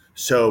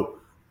 So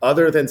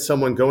other than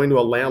someone going to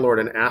a landlord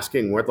and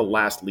asking where the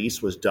last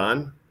lease was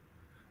done,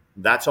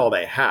 that's all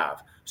they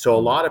have. So a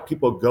lot of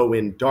people go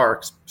in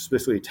dark,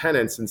 specifically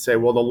tenants, and say,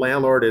 well, the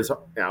landlord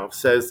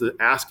says the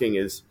asking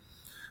is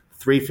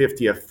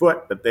 $350 a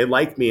foot, but they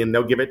like me and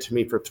they'll give it to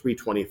me for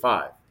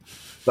 $325.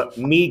 But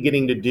me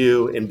getting to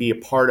do and be a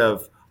part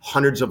of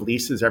hundreds of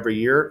leases every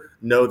year,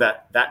 know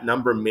that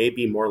number may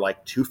be more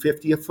like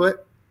 $250 a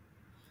foot.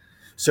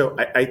 So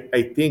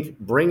I think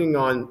bringing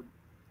on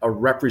a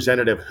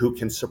representative who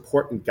can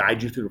support and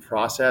guide you through the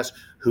process,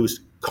 who's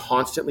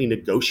constantly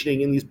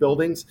negotiating in these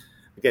buildings.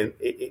 Again,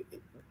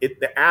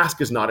 the ask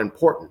is not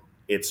important.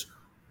 It's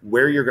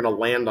where you're going to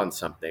land on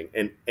something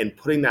and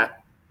putting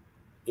that,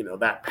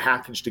 that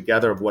package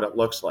together of what it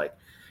looks like.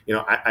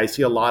 I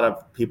see a lot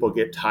of people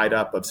get tied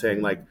up of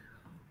saying like,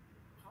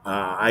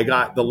 I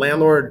got the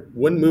landlord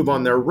wouldn't move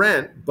on their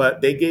rent,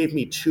 but they gave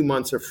me 2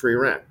 months of free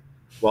rent.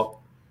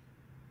 Well,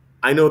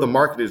 I know the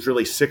market is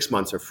really 6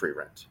 months of free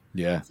rent.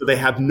 Yeah. So they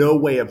have no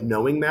way of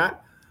knowing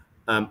that.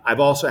 I've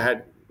also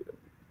had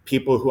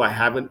people who I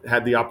haven't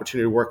had the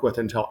opportunity to work with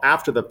until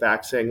after the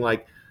fact saying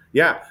like,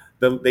 yeah,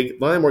 the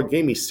landlord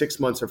gave me 6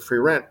 months of free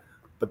rent.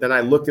 But then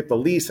I looked at the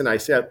lease and I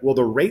said, well,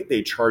 the rate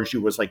they charged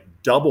you was like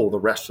double the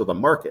rest of the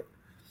market.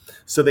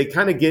 So they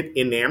kind of get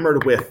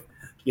enamored with,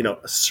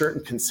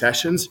 certain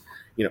concessions.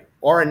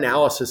 Our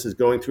analysis is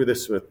going through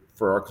this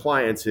for our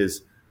clients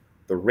is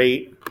the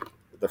rate,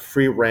 the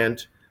free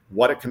rent,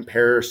 what it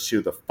compares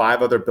to the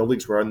 5 other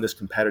buildings who are in this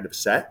competitive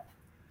set.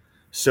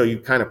 So you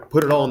kind of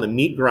put it all in the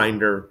meat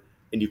grinder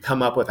and you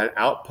come up with an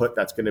output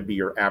that's going to be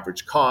your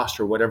average cost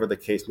or whatever the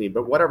case may be.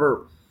 But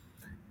whatever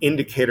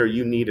indicator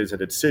you need as a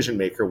decision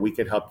maker, we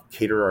can help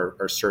cater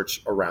our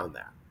search around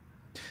that.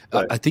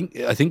 I think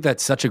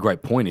that's such a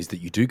great point, is that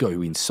you do go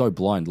in so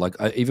blind. Like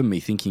even me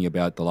thinking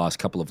about the last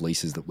couple of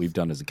leases that we've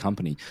done as a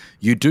company,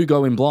 you do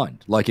go in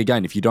blind. Like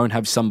again, if you don't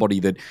have somebody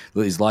that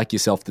is like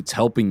yourself that's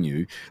helping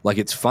you, like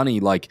it's funny,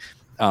 like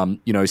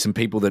some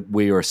people that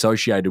we are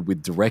associated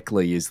with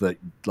directly is that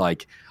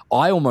like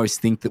I almost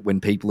think that when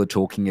people are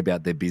talking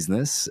about their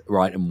business,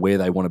 right, and where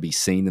they want to be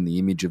seen and the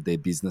image of their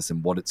business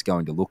and what it's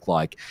going to look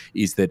like,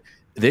 is that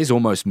there's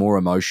almost more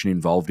emotion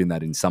involved in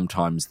that in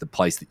sometimes the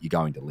place that you're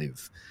going to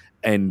live.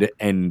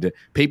 And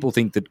people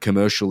think that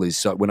commercial is,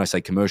 so when I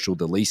say commercial,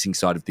 the leasing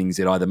side of things,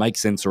 it either makes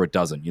sense or it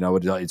doesn't.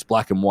 It's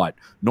black and white.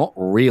 Not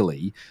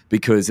really,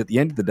 because at the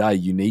end of the day,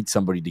 you need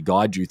somebody to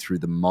guide you through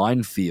the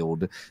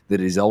minefield that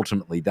is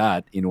ultimately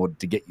that in order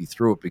to get you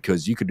through it,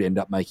 because you could end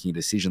up making a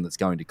decision that's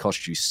going to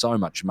cost you so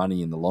much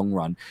money in the long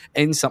run,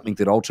 and something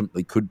that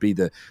ultimately could be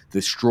the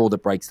straw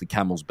that breaks the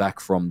camel's back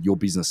from your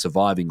business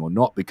surviving or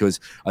not. Because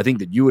I think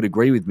that you would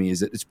agree with me is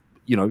that it's,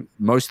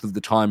 most of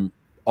the time,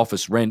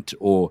 office rent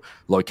or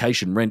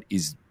location rent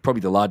is probably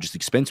the largest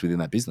expense within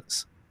that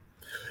business.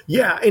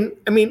 Yeah, and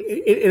I mean,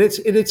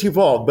 it's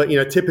evolved, but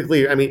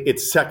typically, I mean,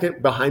 it's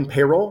second behind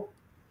payroll.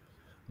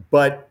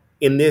 But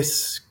in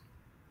this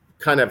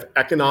kind of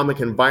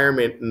economic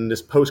environment, in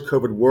this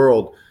post-COVID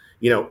world,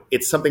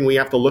 it's something we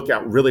have to look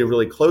at really,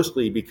 really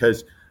closely,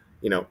 because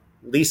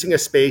leasing a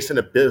space in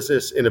a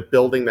business, in a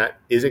building that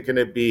isn't going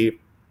to be,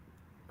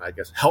 I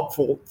guess,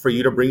 helpful for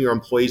you to bring your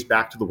employees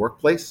back to the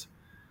workplace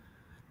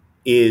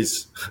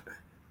is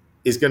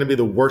going to be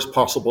the worst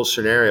possible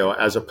scenario,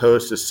 as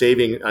opposed to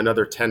saving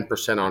another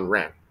 10% on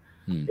rent.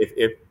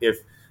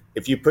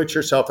 If you put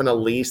yourself in a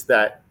lease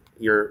that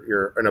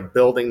you're in a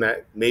building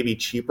that may be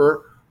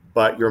cheaper,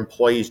 but your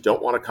employees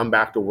don't want to come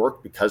back to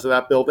work because of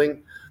that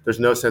building, there's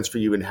no sense for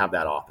you to have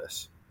that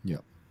office. Yeah.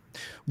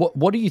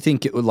 What do you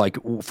think it would, like,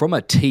 from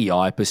a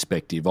TI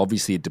perspective?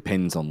 Obviously, it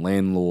depends on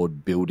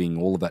landlord,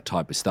 building, all of that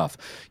type of stuff.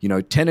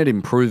 Tenant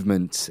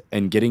improvements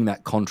and getting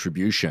that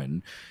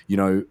contribution.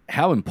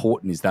 How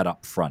important is that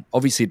up front?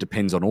 Obviously, it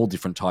depends on all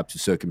different types of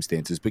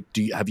circumstances. But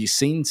have you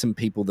seen some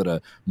people that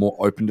are more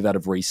open to that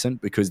of recent?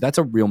 Because that's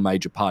a real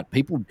major part.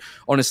 People,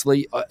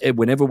 honestly,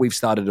 whenever we've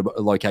started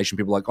a location,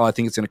 people are like, "Oh, I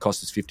think it's going to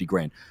cost us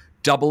 $50,000."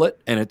 Double it,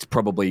 and it's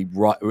probably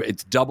right.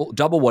 It's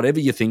double whatever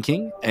you're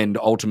thinking, and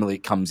ultimately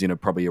it comes in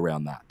probably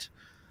around that.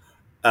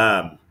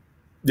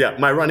 Yeah,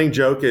 my running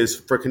joke is,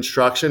 for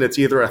construction, it's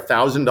either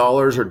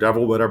 $1,000 or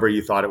double whatever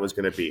you thought it was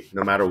going to be,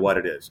 no matter what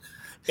it is.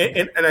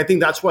 And I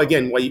think that's why,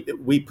 again, why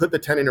we put the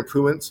tenant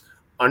improvements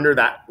under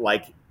that,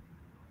 like,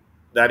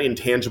 that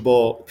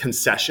intangible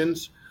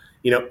concessions.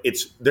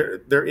 It's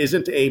there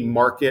isn't a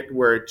market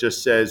where it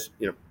just says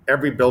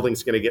every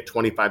building's going to get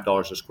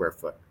 $25 a square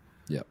foot.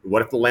 Yeah.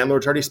 What if the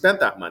landlord's already spent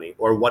that money?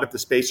 Or what if the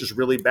space is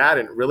really bad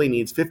and it really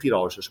needs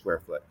 $50 a square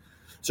foot?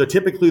 So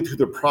typically through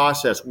the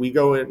process, we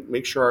go and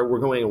make sure we're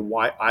going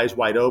eyes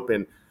wide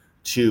open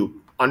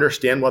to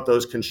understand what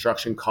those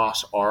construction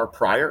costs are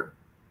prior,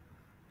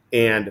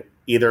 and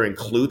either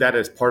include that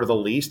as part of the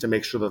lease to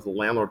make sure that the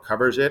landlord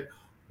covers it,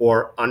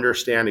 or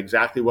understand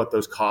exactly what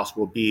those costs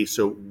will be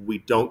so we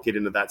don't get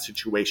into that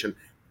situation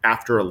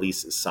after a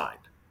lease is signed.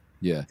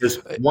 Yeah. Because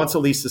once a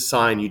lease is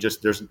signed,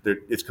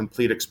 it's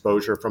complete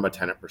exposure from a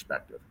tenant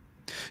perspective.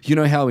 You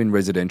know how in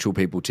residential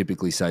people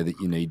typically say that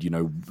you need,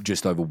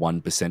 just over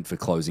 1% for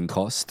closing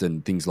costs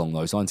and things along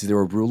those lines? Is there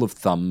a rule of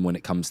thumb when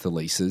it comes to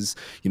leases,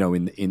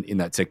 in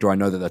that sector? I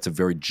know that that's a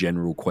very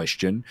general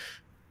question.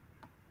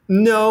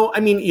 No, I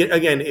mean,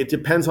 again, it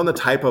depends on the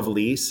type of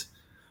lease.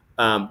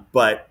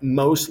 But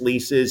most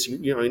leases,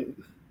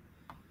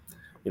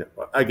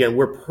 again,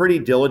 we're pretty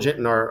diligent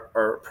in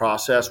our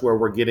process, where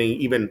we're getting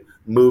even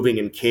moving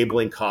and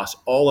cabling costs,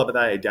 all of that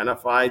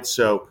identified.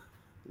 So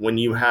when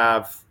you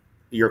have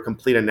your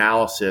complete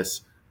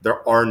analysis,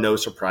 there are no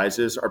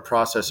surprises. Our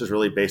process is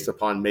really based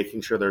upon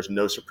making sure there's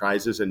no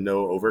surprises and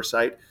no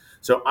oversight.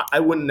 So I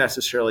wouldn't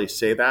necessarily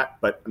say that,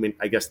 but I mean,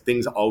 I guess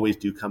things always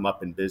do come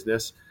up in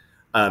business.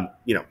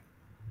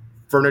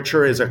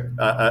 Furniture is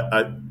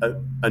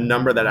a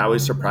number that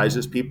always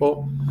surprises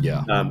people.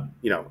 Yeah.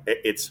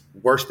 It's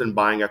worse than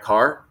buying a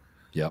car.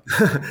 Yep.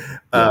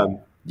 Yep. um,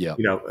 Yep.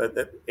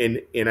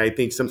 and I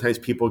think sometimes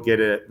people get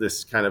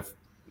this kind of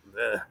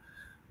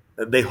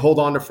they hold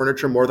on to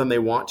furniture more than they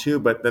want to,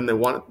 but then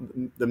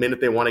the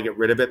minute they want to get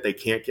rid of it, they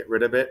can't get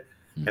rid of it,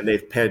 and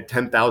they've paid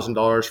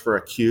 $10,000 for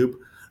a cube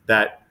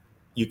that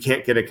you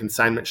can't get a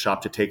consignment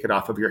shop to take it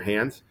off of your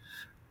hands.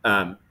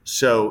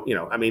 So,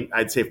 I mean,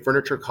 I'd say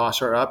furniture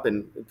costs are up,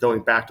 and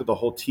going back to the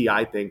whole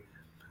TI thing,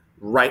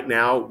 right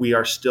now we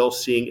are still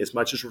seeing, as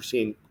much as we're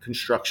seeing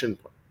construction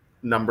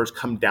numbers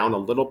come down a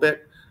little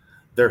bit,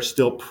 they're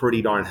still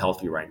pretty darn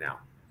healthy right now.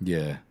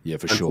 Yeah,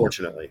 for sure.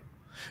 Unfortunately.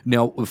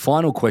 Now, the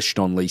final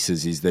question on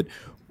leases is that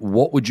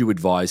what would you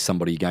advise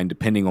somebody, again,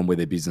 depending on where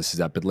their business is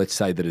at, but let's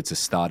say that it's a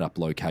startup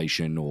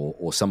location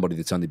or somebody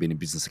that's only been in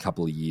business a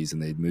couple of years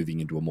and they're moving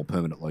into a more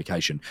permanent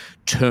location,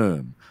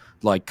 term.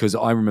 Like, because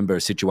I remember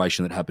a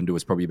situation that happened to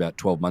us probably about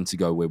 12 months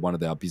ago where one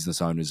of our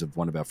business owners of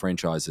one of our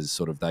franchises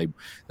sort of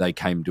they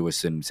came to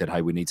us and said,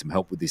 hey, we need some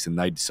help with this. And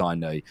they'd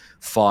signed a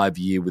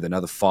 5-year with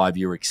another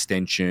 5-year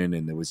extension.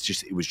 And it was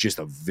just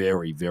a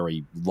very,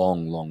 very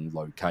long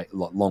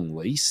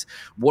lease.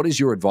 What is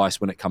your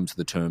advice when it comes to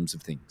the terms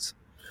of things?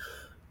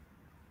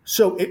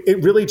 So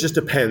it really just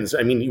depends.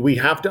 I mean, we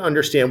have to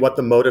understand what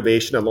the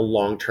motivation and the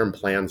long-term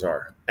plans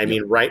are. I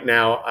mean, right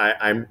now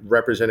I'm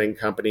representing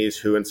companies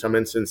who in some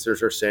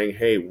instances are saying,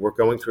 hey, we're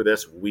going through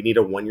this. We need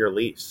a 1-year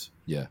lease.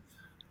 Yeah.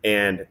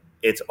 And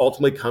it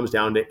ultimately comes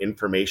down to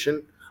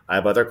information. I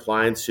have other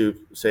clients who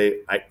say,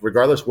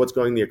 regardless of what's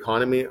going in the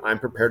economy, I'm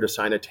prepared to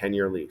sign a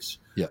 10-year lease.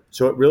 Yeah.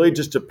 So it really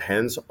just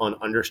depends on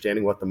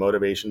understanding what the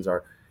motivations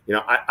are.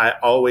 I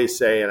always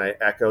say, and I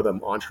echo the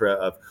mantra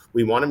of,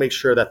 we want to make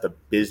sure that the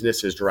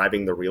business is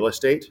driving the real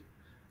estate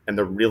and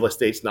the real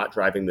estate's not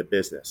driving the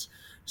business.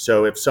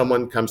 So if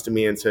someone comes to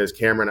me and says,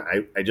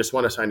 Cameron, I just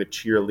want to sign a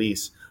 2-year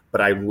lease,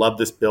 but I love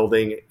this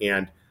building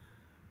and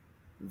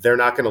they're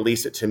not going to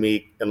lease it to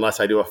me unless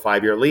I do a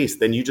 5-year lease,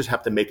 then you just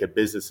have to make a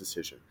business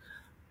decision.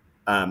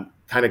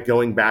 Kind of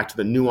going back to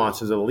the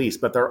nuances of the lease,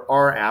 but there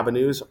are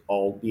avenues,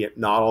 albeit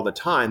not all the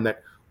time,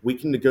 that we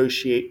can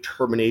negotiate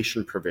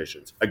termination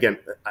provisions. Again,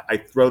 I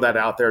throw that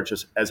out there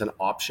just as an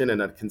option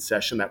and a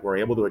concession that we're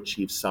able to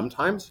achieve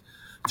sometimes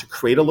to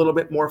create a little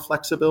bit more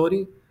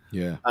flexibility.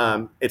 Yeah.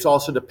 It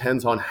also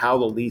depends on how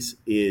the lease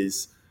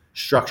is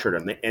structured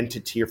and the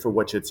entity for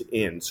which it's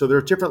in. So there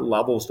are different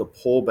levels to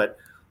pull, but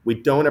we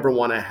don't ever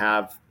want to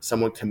have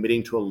someone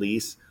committing to a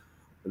lease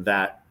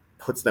that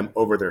puts them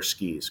over their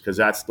skis, because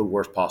that's the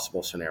worst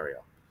possible scenario.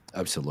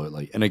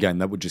 Absolutely. And again,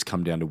 that would just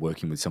come down to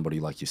working with somebody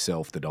like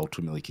yourself that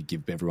ultimately could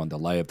give everyone the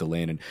lay of the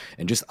land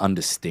and just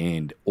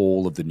understand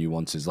all of the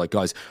nuances. Like,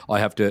 guys, I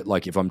have to,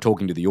 like, if I'm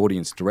talking to the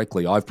audience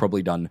directly, I've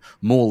probably done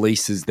more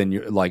leases than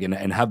you, like, and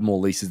have more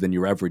leases than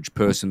your average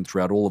person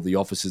throughout all of the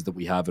offices that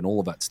we have and all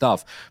of that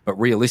stuff. But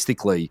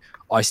realistically,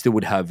 I still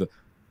would have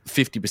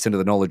 50% of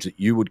the knowledge that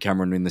you would,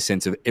 Cameron, in the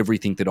sense of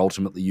everything that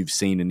ultimately you've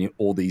seen in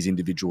all these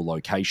individual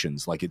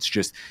locations. Like, it's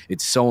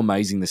so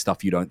amazing the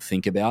stuff you don't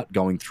think about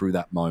going through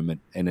that moment.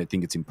 And I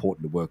think it's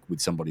important to work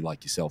with somebody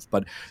like yourself.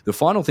 But the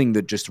final thing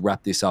that, just to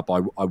wrap this up,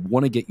 I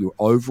want to get your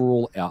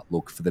overall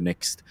outlook for the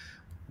next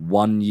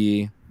 1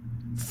 year,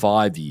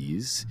 5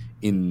 years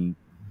in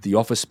the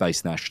office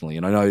space nationally.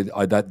 And I know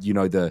that,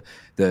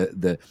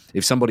 the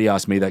if somebody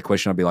asked me that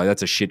question, I'd be like,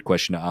 that's a shit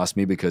question to ask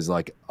me, because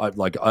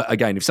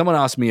again, if someone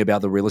asked me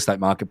about the real estate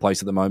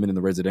marketplace at the moment in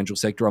the residential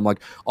sector, I'm like,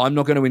 I'm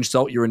not going to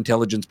insult your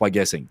intelligence by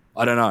guessing.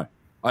 I don't know.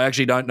 I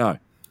actually don't know.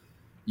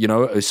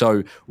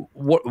 So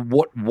what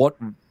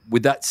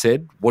with that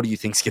said, what do you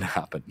think's going to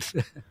happen?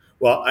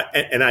 Well,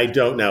 and I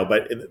don't know,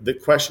 but the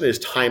question is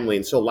timely.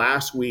 And so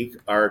last week,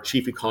 our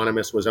chief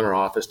economist was in our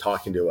office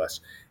talking to us,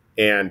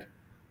 and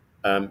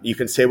you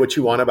can say what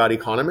you want about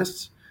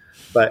economists,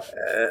 but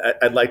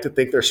I'd like to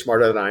think they're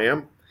smarter than I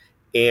am.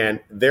 And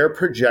their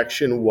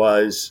projection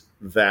was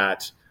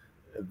that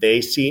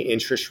they see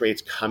interest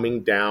rates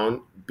coming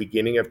down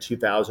beginning of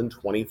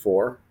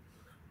 2024,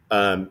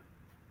 kind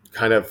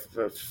of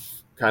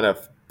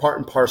part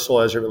and parcel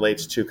as it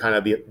relates to kind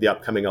of the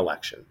upcoming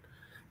election.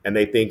 And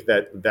they think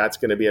that that's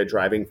going to be a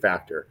driving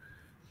factor.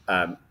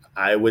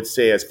 I would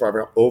say, as far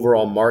as an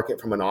overall market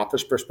from an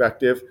office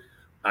perspective,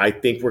 I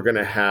think we're going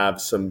to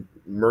have some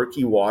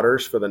murky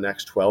waters for the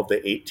next 12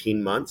 to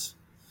 18 months.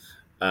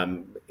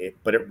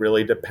 But it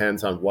really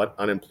depends on what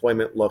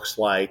unemployment looks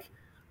like.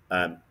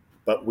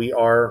 But we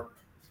are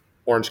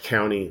Orange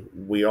County,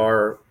 we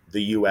are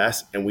the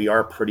U.S., and we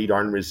are pretty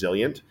darn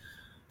resilient.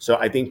 So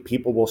I think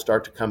people will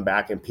start to come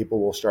back and people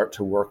will start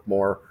to work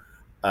more.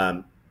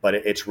 But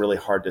it's really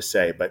hard to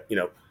say. But,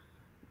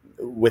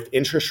 with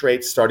interest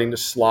rates starting to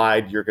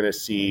slide, you're going to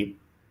see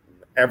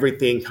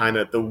everything kind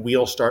of, the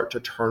wheels start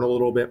to turn a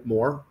little bit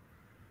more,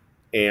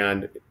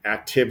 and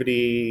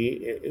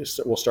activity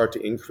will start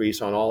to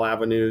increase on all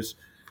avenues.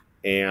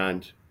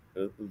 And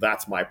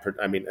that's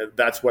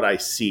that's what I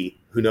see.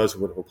 Who knows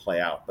what will play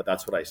out, but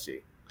that's what I see.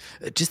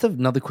 Just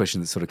another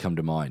question that's sort of come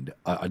to mind.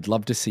 I'd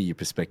love to see your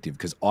perspective,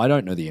 because I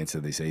don't know the answer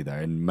to this either.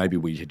 And maybe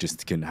we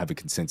just can have a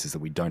consensus that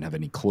we don't have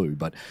any clue.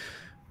 But,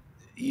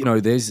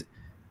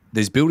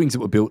 there's buildings that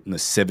were built in the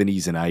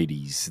 70s and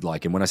 80s.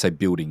 Like, and when I say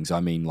buildings, I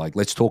mean, like,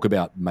 let's talk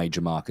about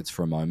major markets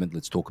for a moment.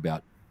 Let's talk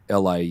about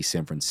LA,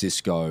 San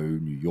Francisco,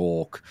 New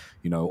York,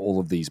 all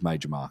of these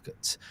major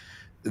markets.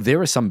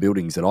 There are some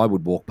buildings that I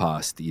would walk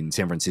past in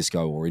San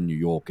Francisco or in New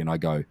York and I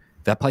go,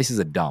 that place is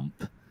a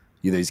dump.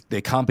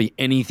 There can't be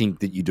anything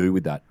that you do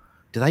with that.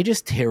 Do they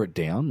just tear it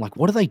down? Like,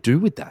 what do they do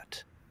with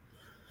that?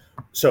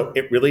 So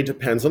it really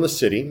depends on the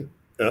city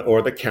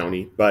or the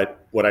county.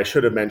 But what I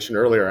should have mentioned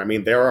earlier, I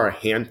mean, there are a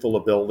handful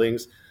of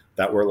buildings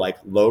that were like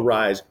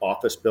low-rise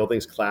office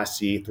buildings, Class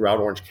C, throughout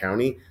Orange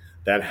County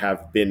that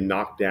have been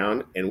knocked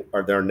down and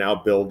they're now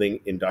building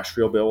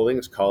industrial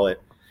buildings. Call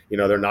it,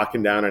 they're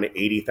knocking down an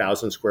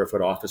 80,000 square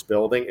foot office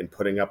building and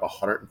putting up a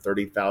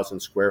 130,000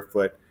 square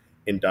foot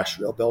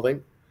industrial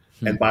building.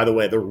 And by the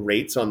way, the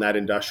rates on that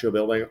industrial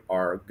building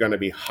are going to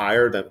be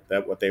higher than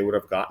what they would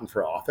have gotten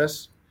for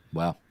office.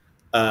 Wow.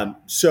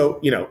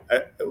 So,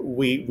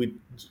 we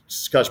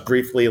discussed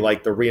briefly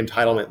like the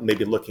re-entitlement,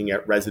 maybe looking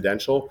at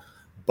residential,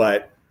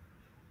 but,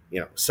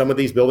 some of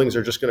these buildings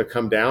are just going to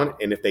come down.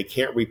 And if they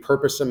can't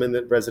repurpose them in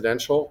the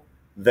residential,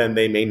 then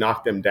they may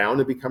knock them down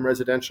to become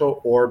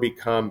residential or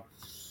become,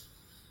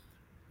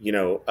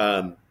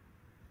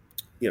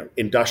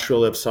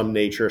 industrial of some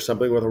nature,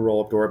 something with a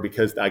roll-up door,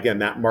 because again,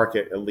 that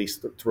market, at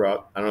least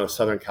throughout, I don't know,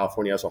 Southern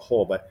California as a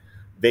whole, but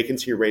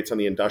vacancy rates on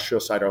the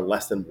industrial side are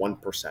less than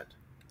 1%.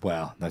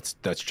 Wow, that's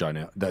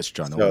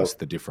ginormous, so,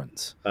 the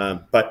difference.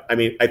 But I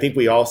mean, I think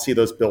we all see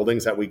those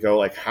buildings that we go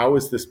like, how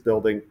is this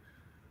building?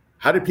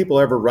 How did people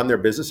ever run their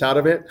business out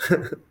of it?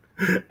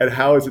 And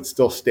how is it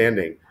still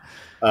standing?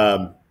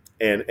 And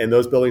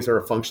those buildings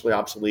are functionally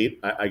obsolete.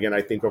 Again,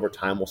 I think over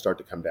time will start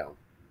to come down.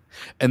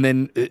 And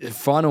then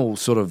final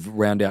sort of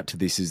round out to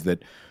this is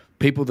that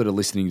people that are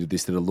listening to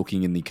this that are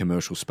looking in the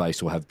commercial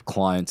space or have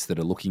clients that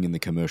are looking in the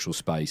commercial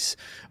space,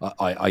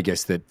 I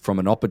guess that from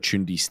an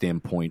opportunity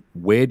standpoint,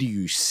 where do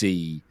you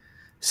see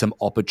some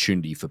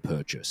opportunity for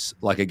purchase?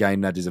 Like,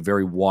 again, that is a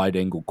very wide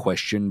angle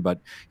question,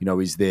 but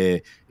is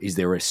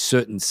there a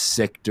certain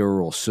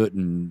sector or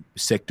certain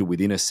sector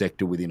within a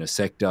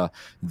sector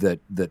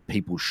that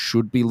people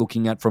should be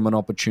looking at from an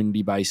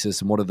opportunity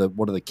basis? And what are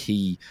the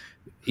key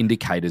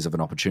indicators of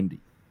an opportunity?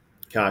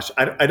 Gosh,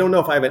 I don't know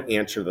if I have an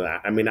answer to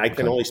that. I mean, I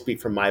can only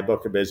speak from my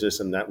book of business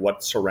and that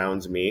what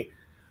surrounds me.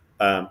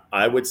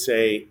 I would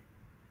say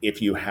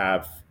if you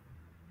have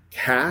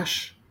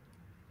cash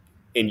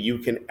and you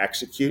can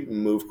execute and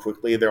move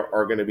quickly, there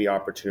are going to be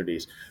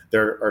opportunities.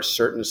 There are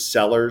certain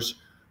sellers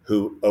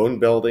who own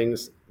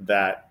buildings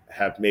that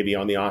have maybe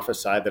on the office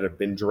side that have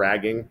been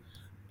dragging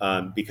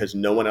because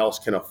no one else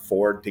can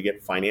afford to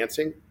get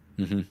financing.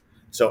 Mm-hmm.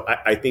 So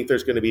I think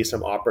there's going to be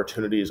some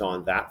opportunities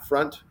on that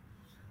front.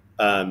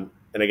 And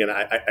again,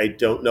 I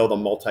don't know the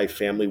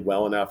multifamily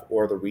well enough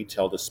or the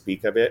retail to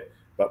speak of it,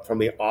 but from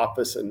the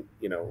office and,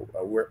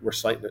 we're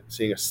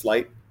seeing a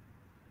slight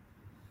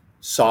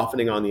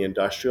softening on the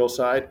industrial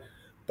side.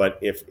 But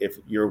if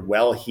you're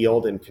well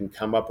heeled and can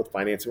come up with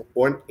financing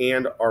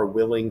and are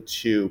willing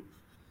to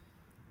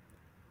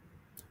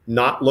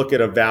not look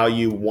at a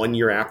value 1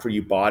 year after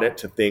you bought it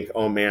to think,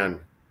 oh man,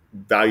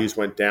 values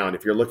went down.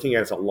 If you're looking at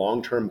it as a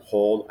long-term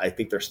hold, I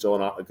think there's still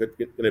going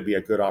to be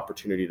a good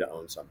opportunity to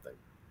own something.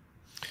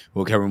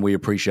 Well, Cameran, we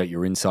appreciate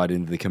your insight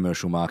into the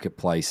commercial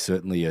marketplace,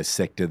 certainly a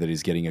sector that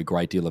is getting a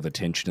great deal of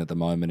attention at the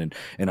moment.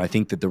 And I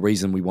think that the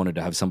reason we wanted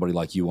to have somebody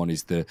like you on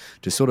is to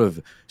sort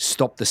of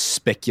stop the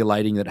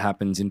speculating that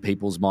happens in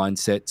people's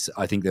mindsets.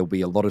 I think there'll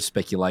be a lot of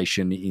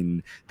speculation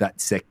in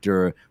that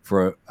sector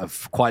for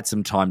quite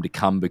some time to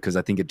come, because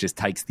I think it just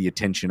takes the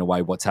attention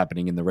away what's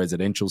happening in the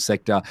residential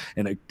sector,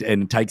 and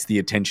it takes the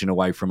attention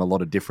away from a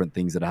lot of different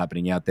things that are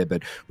happening out there.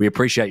 But we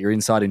appreciate your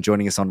insight in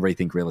joining us on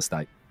Rethink Real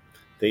Estate.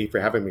 Thank you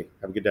for having me.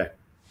 Have a good day.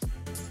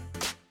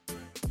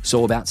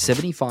 So about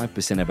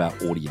 75% of our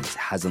audience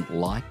hasn't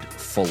liked,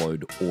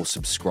 followed, or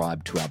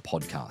subscribed to our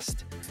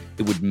podcast.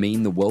 It would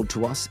mean the world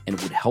to us, and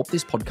it would help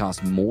this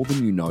podcast more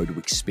than you know to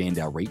expand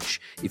our reach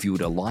if you were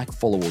to like,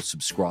 follow, or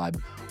subscribe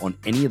on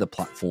any of the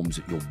platforms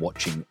that you're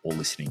watching or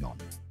listening on.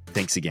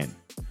 Thanks again.